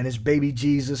Joseph, and it's baby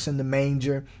Jesus in the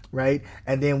manger, right?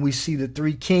 And then we see the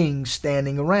three kings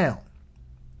standing around.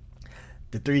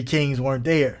 The three kings weren't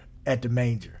there at the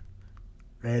manger.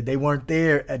 Right? They weren't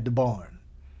there at the barn.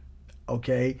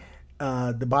 Okay?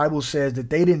 The Bible says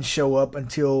that they didn't show up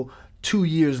until 2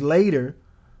 years later,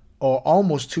 or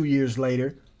almost 2 years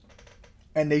later,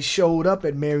 and they showed up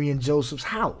at Mary and Joseph's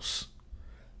house.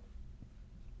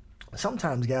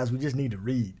 Sometimes, guys, we just need to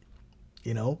read,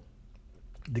 you know.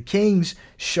 The kings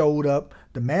showed up,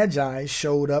 the magi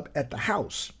showed up at the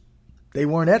house. They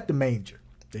weren't at the manger.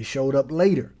 They showed up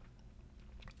later.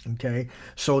 Okay,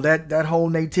 so that whole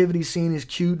nativity scene is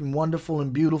cute and wonderful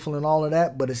and beautiful and all of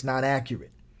that, but it's not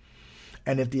accurate.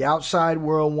 And if the outside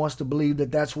world wants to believe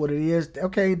that that's what it is,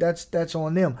 okay, that's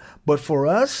on them. But for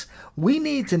us, we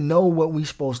need to know what we're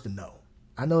supposed to know.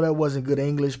 I know that wasn't good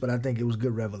English, but I think it was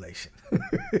good revelation.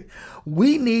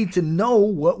 We need to know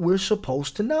what we're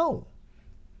supposed to know.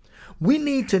 We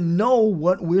need to know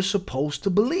what we're supposed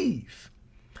to believe.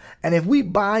 And if we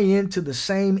buy into the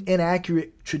same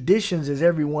inaccurate traditions as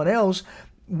everyone else,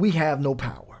 we have no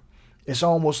power. It's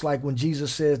almost like when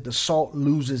Jesus says the salt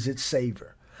loses its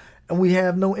savor. And we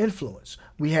have no influence.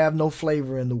 We have no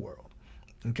flavor in the world.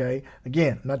 Okay?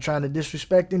 Again, I'm not trying to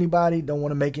disrespect anybody. Don't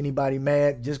want to make anybody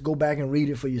mad. Just go back and read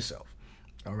it for yourself.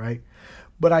 All right?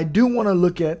 But I do want to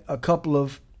look at a couple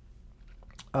of,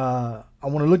 I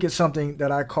want to look at something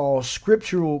that I call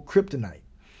scriptural kryptonite.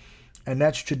 And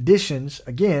that's traditions.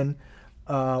 Again,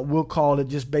 we'll call it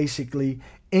just basically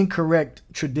incorrect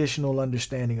traditional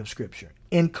understanding of Scripture.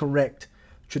 Incorrect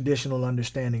traditional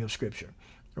understanding of Scripture.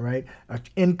 Right?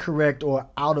 Incorrect or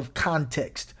out of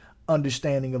context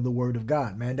understanding of the Word of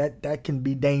God, man. That can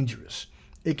be dangerous.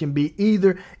 It can be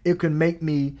either it can make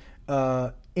me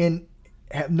have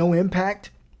no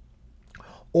impact,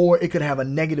 or it could have a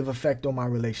negative effect on my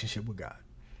relationship with God.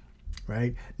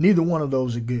 Right? Neither one of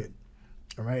those are good.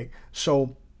 All right.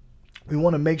 So we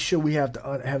want to make sure we have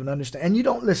to have an understanding. And you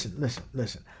don't listen.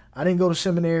 I didn't go to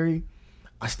seminary.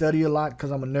 I study a lot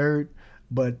because I'm a nerd.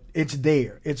 But it's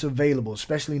there. It's available,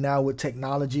 especially now with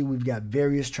technology. We've got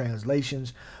various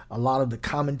translations. A lot of the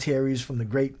commentaries from the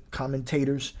great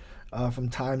commentators from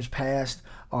times past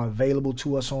are available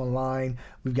to us online.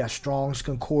 We've got Strong's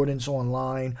Concordance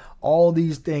online. All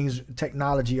these things,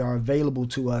 technology, are available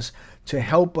to us to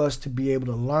help us to be able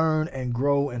to learn and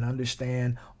grow and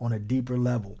understand on a deeper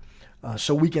level.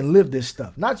 So we can live this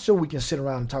stuff. Not so we can sit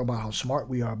around and talk about how smart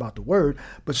we are about the Word,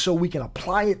 but so we can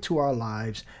apply it to our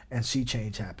lives and see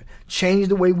change happen. Change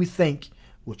the way we think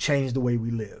will change the way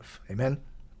we live. Amen?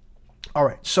 All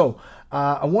right, so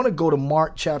I want to go to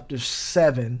Mark chapter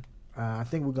 7. I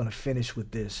think we're going to finish with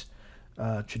this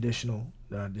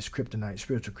this kryptonite,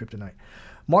 spiritual kryptonite.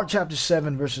 Mark chapter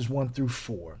 7, verses 1 through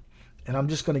 4. And I'm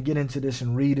just going to get into this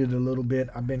and read it a little bit.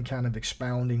 I've been kind of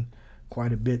expounding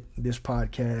quite a bit this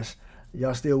podcast.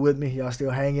 Y'all still with me? Y'all still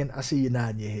hanging? I see you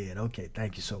nodding your head. Okay,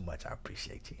 thank you so much. I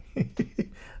appreciate you.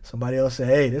 Somebody else say,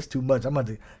 hey, that's too much. I'm about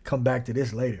to come back to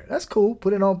this later. That's cool.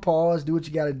 Put it on pause. Do what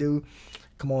you got to do.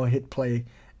 Come on, hit play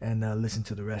and listen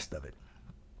to the rest of it.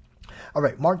 All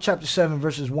right, Mark chapter 7,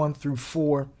 verses 1 through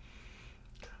 4.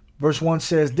 Verse 1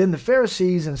 says, Then the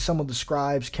Pharisees and some of the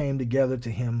scribes came together to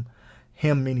him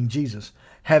meaning Jesus,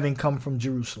 having come from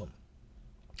Jerusalem.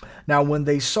 Now, when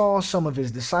they saw some of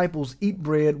his disciples eat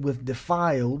bread with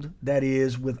defiled, that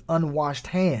is, with unwashed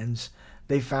hands,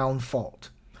 they found fault.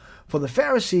 For the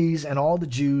Pharisees and all the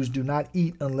Jews do not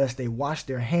eat unless they wash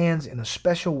their hands in a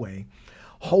special way,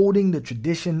 holding the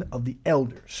tradition of the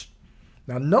elders.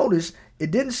 Now, notice, it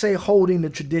didn't say holding the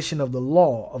tradition of the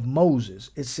law of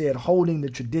Moses. It said holding the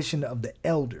tradition of the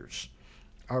elders.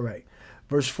 All right.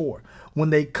 Verse 4. When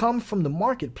they come from the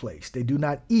marketplace, they do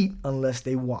not eat unless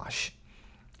they wash.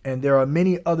 And there are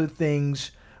many other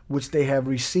things which they have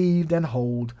received and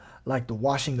hold, like the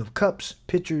washing of cups,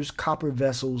 pitchers, copper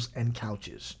vessels, and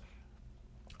couches.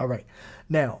 All right.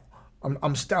 Now,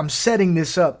 I'm setting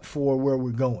this up for where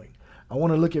we're going. I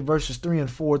want to look at verses 3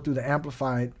 and 4 from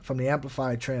the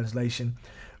Amplified translation.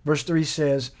 Verse 3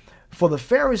 says, For the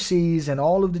Pharisees and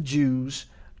all of the Jews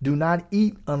do not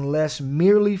eat unless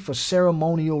merely for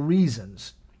ceremonial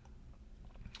reasons.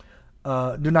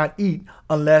 Do not eat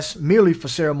unless merely for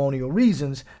ceremonial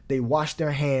reasons. They wash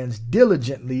their hands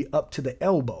diligently up to the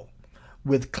elbow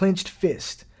with clenched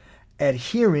fist,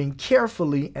 adhering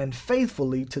carefully and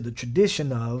faithfully to the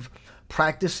tradition of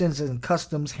practices and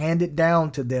customs handed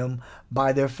down to them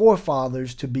by their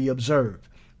forefathers to be observed.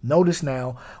 Notice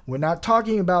now, we're not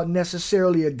talking about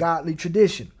necessarily a godly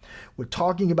tradition. We're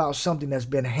talking about something that's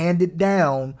been handed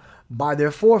down by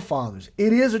their forefathers.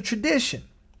 It is a tradition,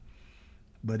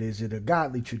 but is it a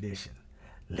godly tradition?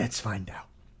 Let's find out.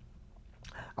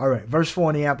 All right, verse 4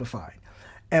 in the Amplified.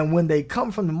 And when they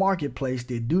come from the marketplace,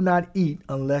 they do not eat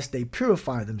unless they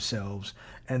purify themselves.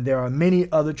 And there are many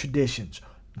other traditions.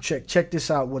 Check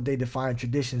this out, what they define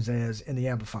traditions as in the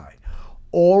Amplified.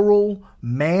 Oral,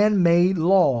 man-made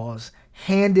laws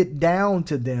handed down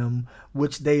to them,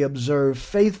 which they observe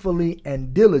faithfully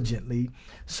and diligently,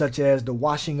 such as the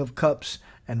washing of cups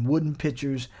and wooden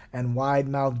pitchers and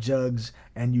wide-mouthed jugs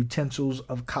and utensils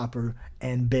of copper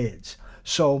and beds.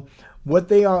 So what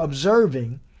they are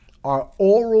observing are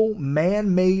oral,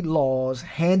 man-made laws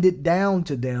handed down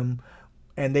to them,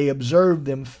 and they observe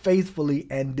them faithfully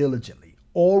and diligently.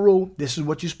 Oral, this is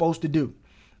what you're supposed to do,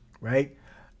 right?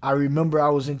 I remember I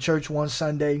was in church one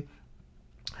Sunday,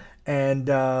 and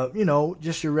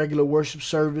just your regular worship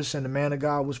service, and the man of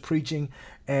God was preaching,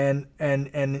 and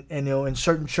in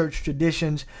certain church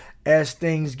traditions, as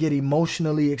things get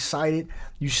emotionally excited,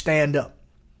 you stand up,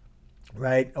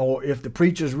 right? Or if the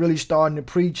preacher's really starting to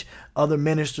preach, other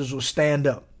ministers will stand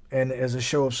up, and as a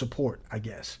show of support, I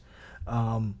guess.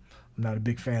 I'm not a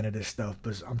big fan of this stuff,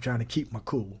 but I'm trying to keep my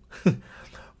cool.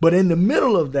 But in the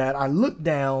middle of that, I looked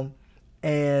down,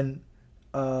 and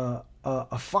a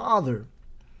father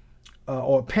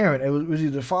or a parent, it was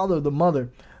either the father or the mother,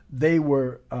 they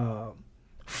were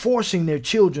forcing their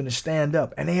children to stand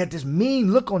up, and they had this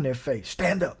mean look on their face.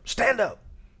 Stand up, stand up,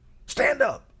 stand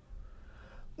up.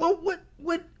 Well,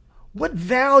 what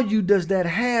value does that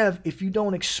have if you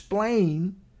don't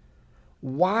explain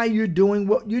why you're doing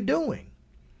what you're doing?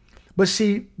 But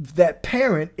see, that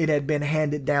parent, it had been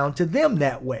handed down to them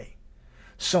that way.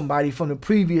 Somebody from the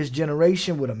previous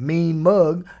generation with a mean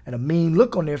mug and a mean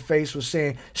look on their face was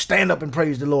saying, stand up and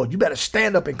praise the Lord. You better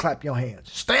stand up and clap your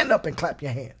hands. Stand up and clap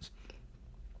your hands.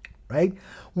 Right?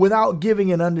 Without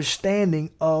giving an understanding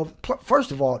of,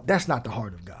 first of all, that's not the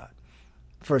heart of God.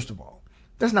 First of all,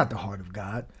 that's not the heart of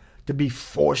God. To be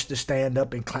forced to stand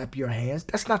up and clap your hands,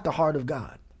 that's not the heart of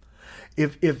God.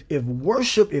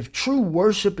 If true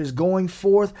worship is going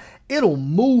forth, it'll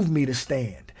move me to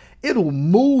stand. It'll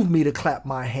move me to clap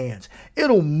my hands.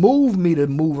 It'll move me to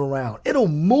move around. It'll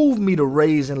move me to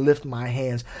raise and lift my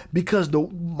hands, because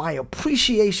my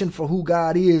appreciation for who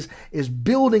God is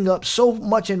building up so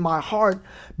much in my heart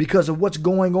because of what's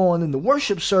going on in the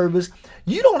worship service.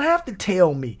 You don't have to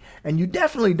tell me, and you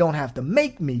definitely don't have to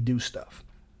make me do stuff.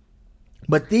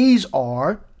 But these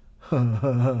are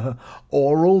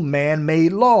oral,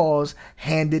 man-made laws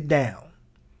handed down.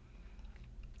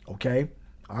 Okay?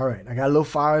 All right, I got a little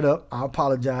fired up. I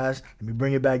apologize. Let me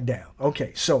bring it back down.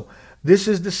 Okay, so this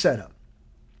is the setup.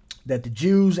 That the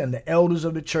Jews and the elders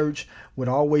of the church would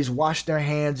always wash their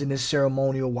hands in this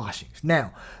ceremonial washings.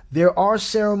 Now, there are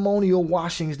ceremonial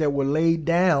washings that were laid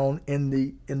down in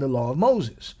the law of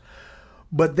Moses,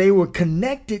 but they were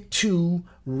connected to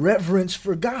reverence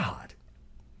for God.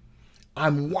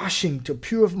 I'm washing to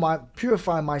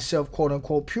purify myself, quote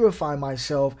unquote, purify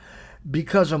myself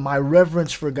because of my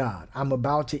reverence for God. I'm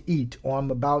about to eat, or I'm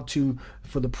about to,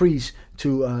 for the priest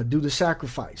to do the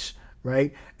sacrifice,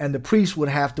 right? And the priest would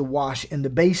have to wash in the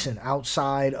basin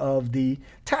outside of the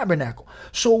tabernacle.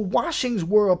 So washings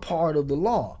were a part of the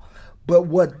law. But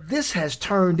what this has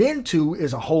turned into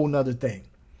is a whole nother thing.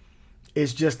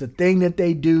 It's just a thing that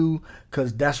they do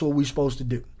because that's what we're supposed to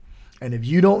do. And if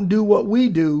you don't do what we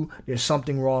do, there's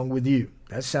something wrong with you.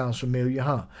 That sounds familiar,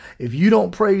 huh? If you don't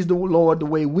praise the Lord the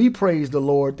way we praise the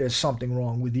Lord, there's something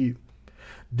wrong with you.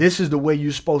 This is the way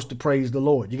you're supposed to praise the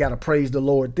Lord. You got to praise the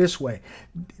Lord this way.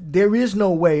 There is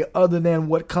no way other than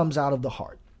what comes out of the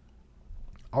heart.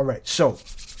 All right,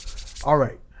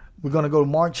 we're going to go to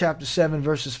Mark chapter 7,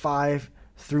 verses 5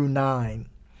 through 9.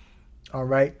 All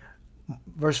right,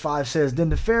 verse 5 says, Then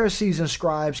the Pharisees and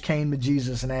scribes came to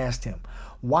Jesus and asked him,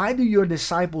 Why do your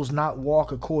disciples not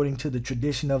walk according to the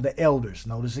tradition of the elders?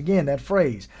 Notice again that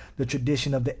phrase, the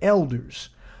tradition of the elders,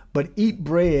 but eat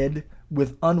bread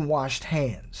with unwashed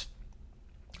hands.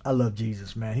 I love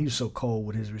Jesus, man. He was so cold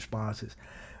with his responses.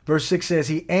 Verse 6 says,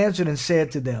 He answered and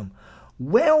said to them,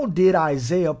 Well did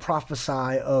Isaiah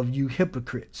prophesy of you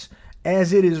hypocrites,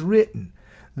 as it is written,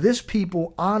 This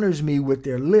people honors me with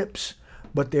their lips,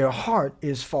 but their heart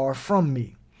is far from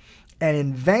me. And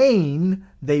in vain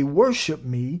they worship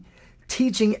me,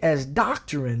 teaching as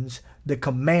doctrines the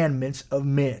commandments of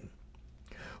men.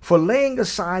 For laying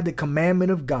aside the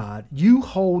commandment of God, you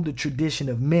hold the tradition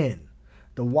of men,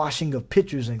 the washing of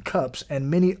pitchers and cups,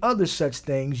 and many other such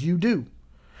things you do.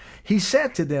 He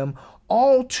said to them,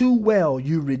 all too well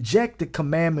you reject the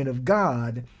commandment of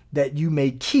God, that you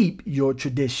may keep your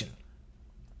tradition.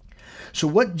 So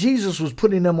what Jesus was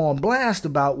putting them on blast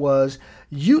about was,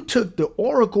 you took the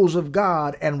oracles of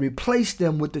God and replaced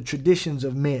them with the traditions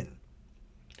of men.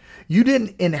 You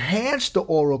didn't enhance the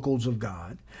oracles of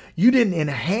God. You didn't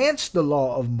enhance the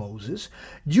law of Moses.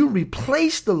 You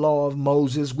replaced the law of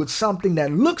Moses with something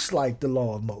that looks like the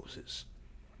law of Moses.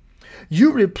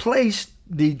 You replaced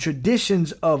the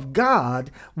traditions of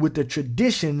God with the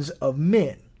traditions of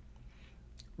men.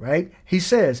 Right? He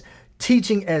says,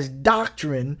 teaching as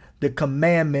doctrine the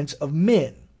commandments of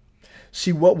men.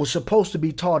 See, what was supposed to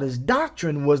be taught as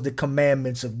doctrine was the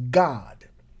commandments of God.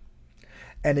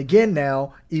 And again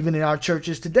now, even in our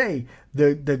churches today,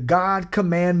 the God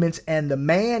commandments and the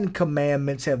man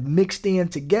commandments have mixed in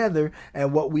together,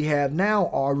 and what we have now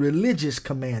are religious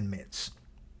commandments.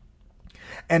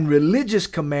 And religious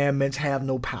commandments have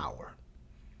no power.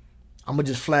 I'm going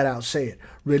to just flat out say it.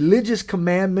 Religious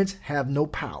commandments have no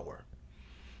power.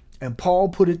 And Paul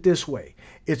put it this way: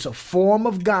 it's a form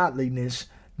of godliness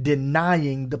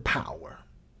denying the power.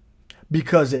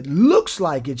 Because it looks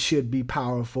like it should be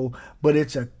powerful, but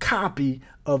it's a copy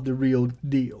of the real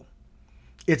deal.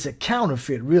 It's a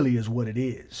counterfeit, really, is what it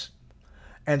is.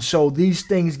 And so these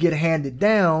things get handed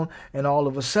down, and all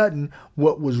of a sudden,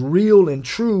 what was real and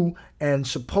true and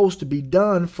supposed to be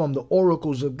done from the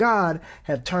oracles of God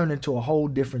have turned into a whole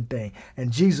different thing.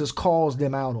 And Jesus calls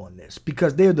them out on this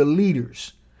because they're the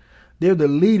leaders. They're the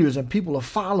leaders, and people are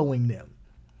following them,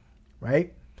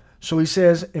 right? So he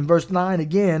says in verse 9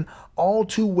 again, all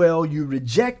too well you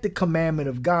reject the commandment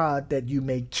of God, that you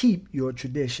may keep your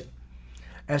tradition.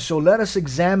 And so let us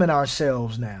examine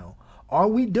ourselves now. Are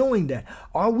we doing that?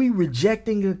 Are we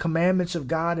rejecting the commandments of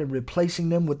God and replacing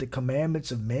them with the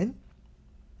commandments of men?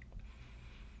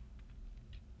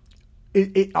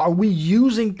 Are we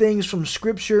using things from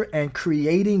Scripture and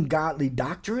creating godly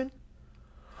doctrine?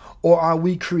 Or are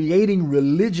we creating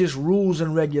religious rules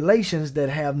and regulations that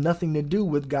have nothing to do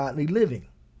with godly living?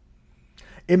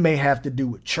 It may have to do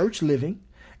with church living.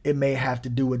 It may have to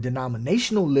do with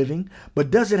denominational living.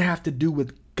 But does it have to do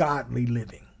with godly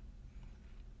living?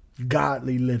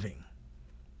 Godly living.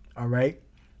 All right?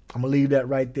 I'm going to leave that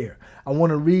right there. I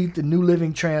want to read the New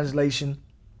Living Translation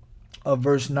of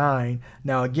verse 9.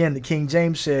 Now, again, the King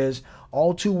James says,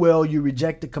 all too well you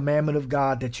reject the commandment of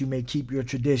God, that you may keep your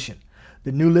tradition.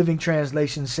 The New Living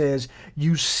Translation says,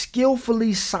 you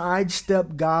skillfully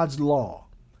sidestep God's law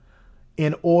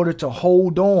in order to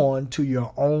hold on to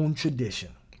your own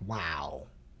tradition. Wow.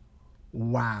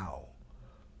 Wow.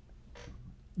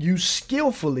 You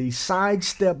skillfully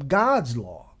sidestep God's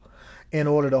law in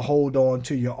order to hold on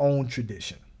to your own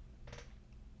tradition.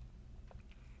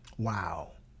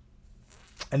 Wow.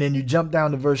 And then you jump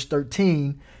down to verse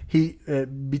 13.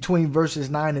 Between verses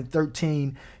 9 and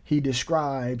 13, he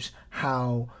describes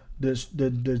how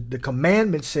the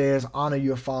commandment says, honor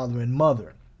your father and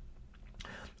mother.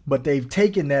 But they've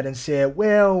taken that and said,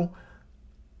 well,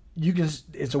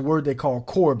 it's a word they call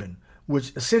Corban,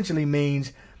 which essentially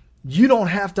means you don't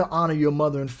have to honor your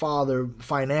mother and father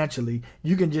financially.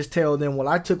 You can just tell them, well,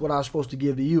 I took what I was supposed to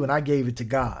give to you and I gave it to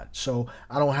God. So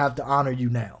I don't have to honor you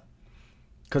now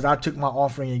because I took my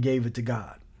offering and gave it to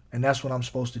God. And that's what I'm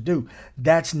supposed to do.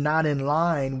 That's not in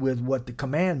line with what the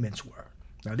commandments were.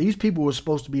 Now, these people were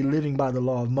supposed to be living by the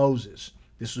law of Moses.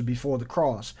 This was before the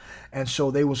cross. And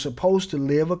so they were supposed to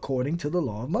live according to the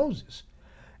law of Moses.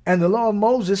 And the law of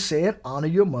Moses said, honor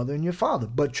your mother and your father.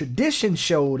 But tradition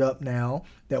showed up now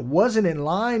that wasn't in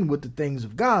line with the things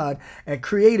of God and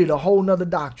created a whole nother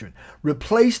doctrine.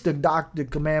 Replaced the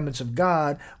commandments of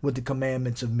God with the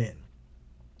commandments of men.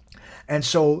 And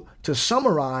so to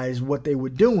summarize what they were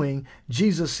doing,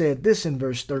 Jesus said this in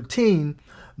verse 13,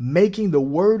 making the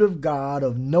word of God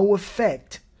of no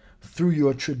effect through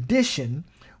your tradition,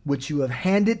 which you have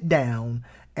handed down,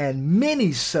 and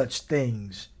many such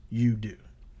things you do.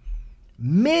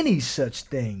 Many such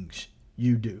things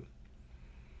you do.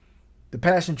 The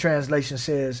Passion Translation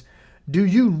says, do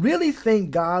you really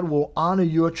think God will honor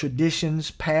your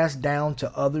traditions passed down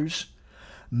to others,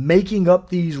 making up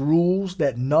these rules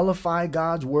that nullify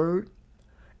God's word?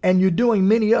 And you're doing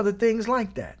many other things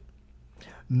like that.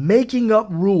 Making up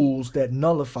rules that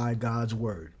nullify God's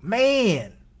word.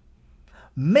 Man,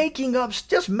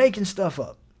 just making stuff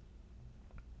up.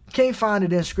 Can't find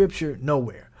it in Scripture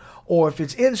nowhere. Or if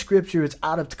it's in Scripture, it's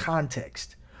out of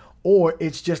context. Or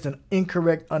it's just an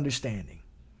incorrect understanding.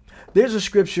 There's a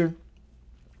scripture.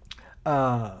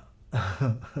 I'm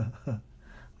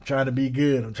trying to be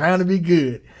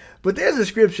good. But there's a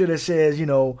scripture that says,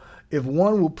 if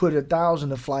one will put 1,000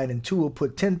 to flight and two will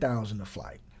put 10,000 to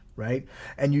flight, right?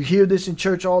 And you hear this in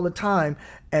church all the time.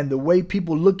 And the way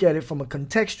people look at it from a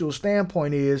contextual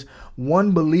standpoint is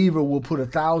one believer will put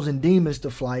 1,000 demons to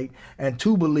flight and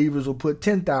two believers will put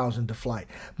 10,000 to flight.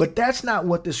 But that's not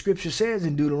what the scripture says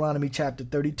in Deuteronomy chapter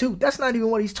 32. That's not even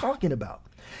what he's talking about.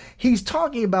 He's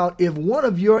talking about if one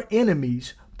of your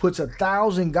enemies puts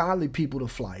 1,000 godly people to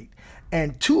flight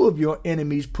and two of your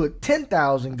enemies put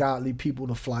 10,000 godly people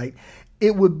to flight,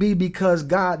 it would be because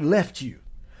God left you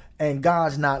and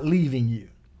God's not leaving you.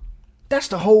 That's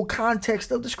the whole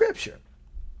context of the scripture.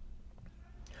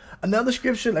 Another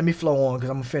scripture, let me flow on because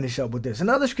I'm going to finish up with this.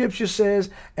 Another scripture says,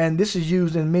 and this is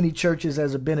used in many churches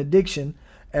as a benediction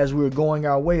as we're going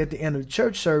our way at the end of the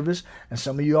church service, and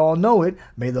some of you all know it,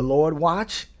 may the Lord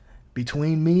watch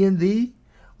between me and thee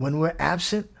when we're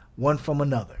absent one from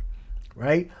another,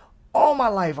 right? All my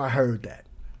life I heard that.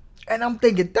 And I'm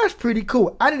thinking, that's pretty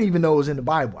cool. I didn't even know it was in the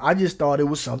Bible. I just thought it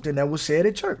was something that was said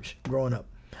at church growing up.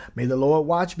 May the Lord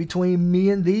watch between me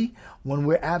and thee when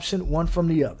we're absent one from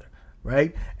the other,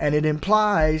 right? And it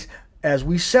implies as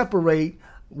we separate,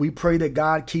 we pray that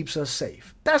God keeps us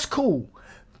safe. That's cool.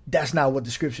 That's not what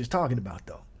the scripture is talking about,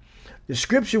 though. The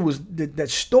scripture was, that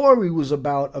story was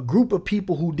about a group of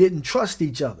people who didn't trust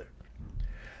each other.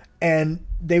 And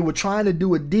they were trying to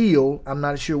do a deal. I'm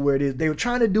not sure where it is. They were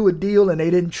trying to do a deal and they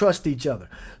didn't trust each other.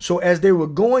 So as they were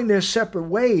going their separate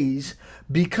ways,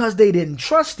 because they didn't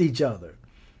trust each other,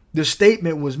 the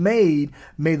statement was made,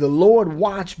 may the Lord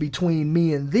watch between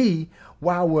me and thee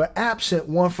while we're absent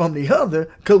one from the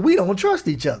other because we don't trust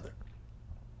each other.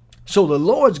 So the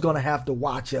Lord's going to have to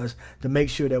watch us to make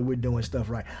sure that we're doing stuff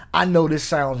right. I know this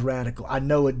sounds radical. I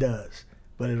know it does.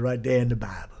 But it's right there in the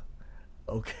Bible.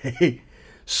 Okay?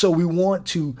 So we want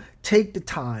to take the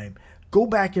time, go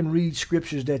back and read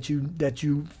scriptures that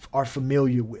you are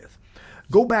familiar with.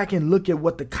 Go back and look at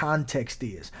what the context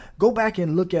is. Go back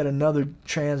and look at another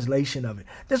translation of it.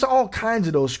 There's all kinds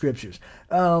of those scriptures.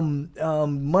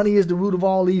 Money is the root of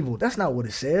all evil. That's not what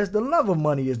it says. The love of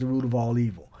money is the root of all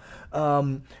evil.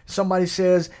 Somebody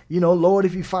says, Lord,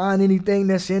 if you find anything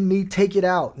that's in me, take it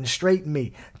out and straighten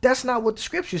me. That's not what the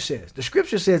scripture says. The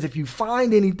scripture says, if you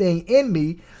find anything in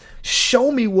me,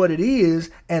 show me what it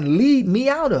is and lead me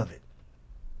out of it.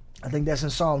 I think that's in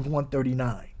Psalms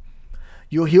 139.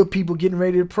 You'll hear people getting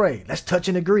ready to pray. Let's touch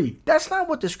and agree. That's not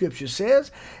what the scripture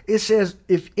says. It says,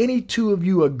 if any two of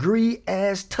you agree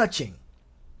as touching.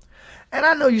 And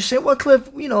I know you say, well,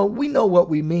 Cliff, we know what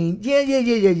we mean.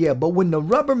 Yeah. But when the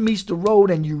rubber meets the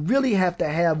road and you really have to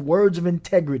have words of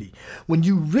integrity, when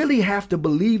you really have to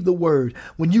believe the word,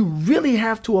 when you really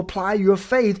have to apply your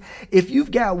faith, if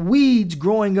you've got weeds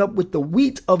growing up with the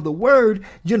wheat of the word,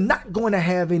 you're not going to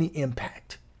have any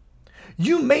impact.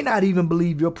 You may not even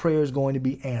believe your prayer is going to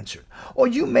be answered. Or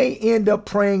you may end up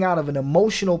praying out of an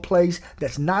emotional place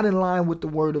that's not in line with the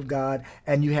word of God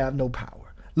and you have no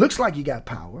power. Looks like you got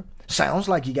power. Sounds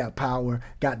like you got power,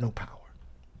 got no power.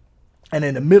 And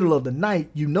in the middle of the night,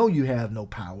 you know you have no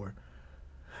power.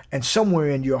 And somewhere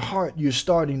in your heart, you're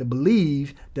starting to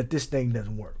believe that this thing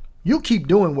doesn't work. You keep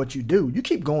doing what you do. You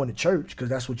keep going to church because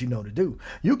that's what you know to do.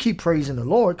 You keep praising the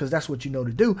Lord because that's what you know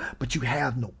to do, but you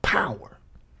have no power.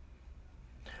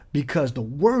 Because the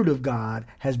word of God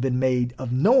has been made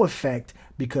of no effect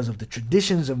because of the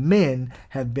traditions of men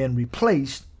have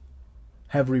replaced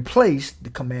the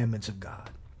commandments of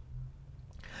God.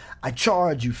 I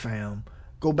charge you, fam,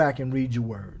 go back and read your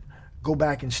word. Go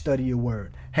back and study your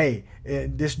word. Hey,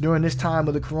 during this time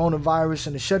of the coronavirus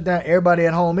and the shutdown, everybody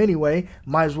at home anyway,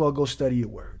 might as well go study your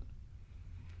word.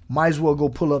 Might as well go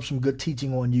pull up some good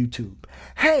teaching on YouTube.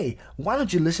 Hey, why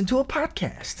don't you listen to a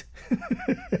podcast?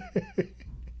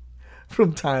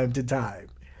 From time to time.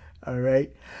 All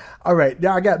right.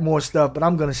 Now I got more stuff, but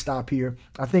I'm going to stop here.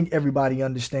 I think everybody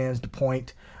understands the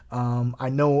point. I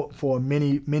know for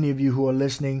many of you who are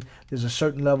listening, there's a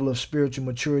certain level of spiritual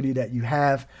maturity that you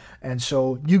have. And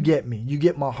so you get me. You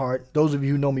get my heart. Those of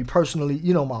you who know me personally,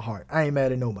 you know my heart. I ain't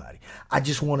mad at nobody. I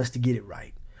just want us to get it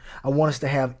right. I want us to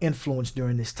have influence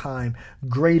during this time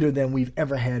greater than we've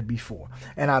ever had before.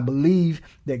 And I believe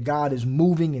that God is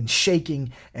moving and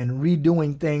shaking and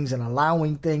redoing things and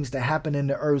allowing things to happen in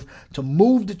the earth to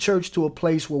move the church to a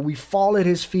place where we fall at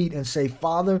his feet and say,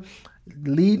 Father,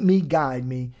 lead me, guide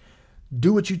me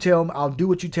do what you tell me. I'll do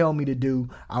what you tell me to do.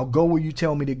 I'll go where you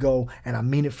tell me to go. And I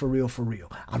mean it for real, for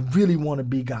real. I really want to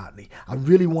be godly. I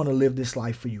really want to live this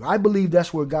life for you. I believe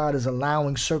that's where God is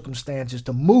allowing circumstances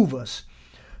to move us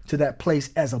to that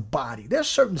place as a body. There's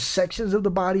certain sections of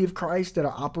the body of Christ that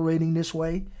are operating this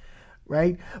way,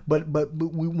 right? But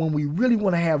when we really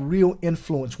want to have real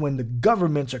influence, when the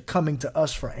governments are coming to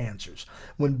us for answers,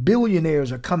 when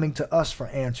billionaires are coming to us for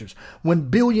answers, when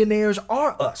billionaires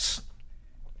are us,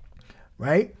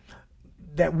 right?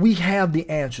 That we have the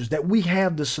answers, that we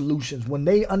have the solutions. When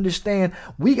they understand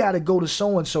we got to go to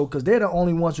so-and-so because they're the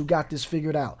only ones who got this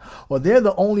figured out, or they're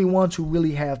the only ones who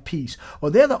really have peace,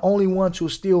 or they're the only ones who are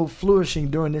still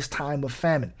flourishing during this time of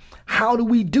famine. How do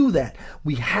we do that?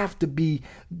 We have to be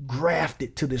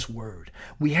grafted to this word.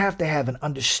 We have to have an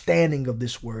understanding of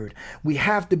this word. We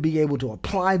have to be able to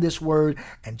apply this word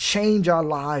and change our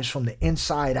lives from the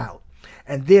inside out,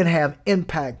 and then have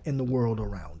impact in the world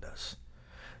around us.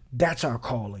 That's our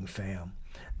calling, fam.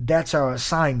 That's our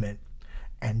assignment.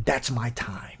 And that's my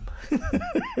time.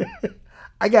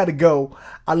 I got to go.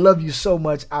 I love you so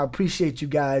much. I appreciate you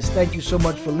guys. Thank you so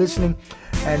much for listening.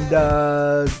 And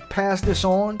pass this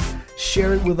on.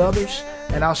 Share it with others.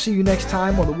 And I'll see you next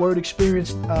time on the Word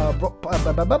Experience. How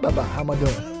am I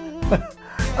doing?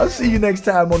 I'll see you next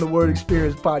time on the Word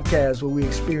Experience podcast, where we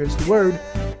experience the Word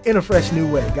in a fresh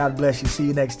new way. God bless you. See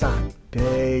you next time.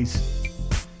 Peace.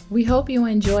 We hope you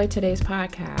enjoyed today's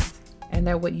podcast and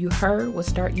that what you heard will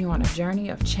start you on a journey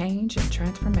of change and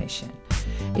transformation.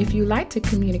 If you'd like to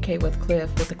communicate with Cliff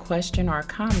with a question or a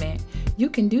comment, you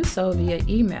can do so via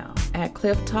email at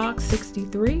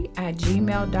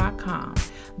clifftalks63@gmail.com.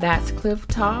 That's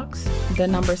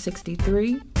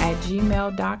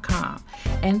clifftalks63@gmail.com.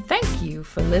 And thank you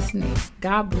for listening.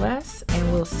 God bless,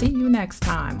 and we'll see you next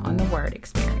time on the Word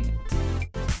Experience.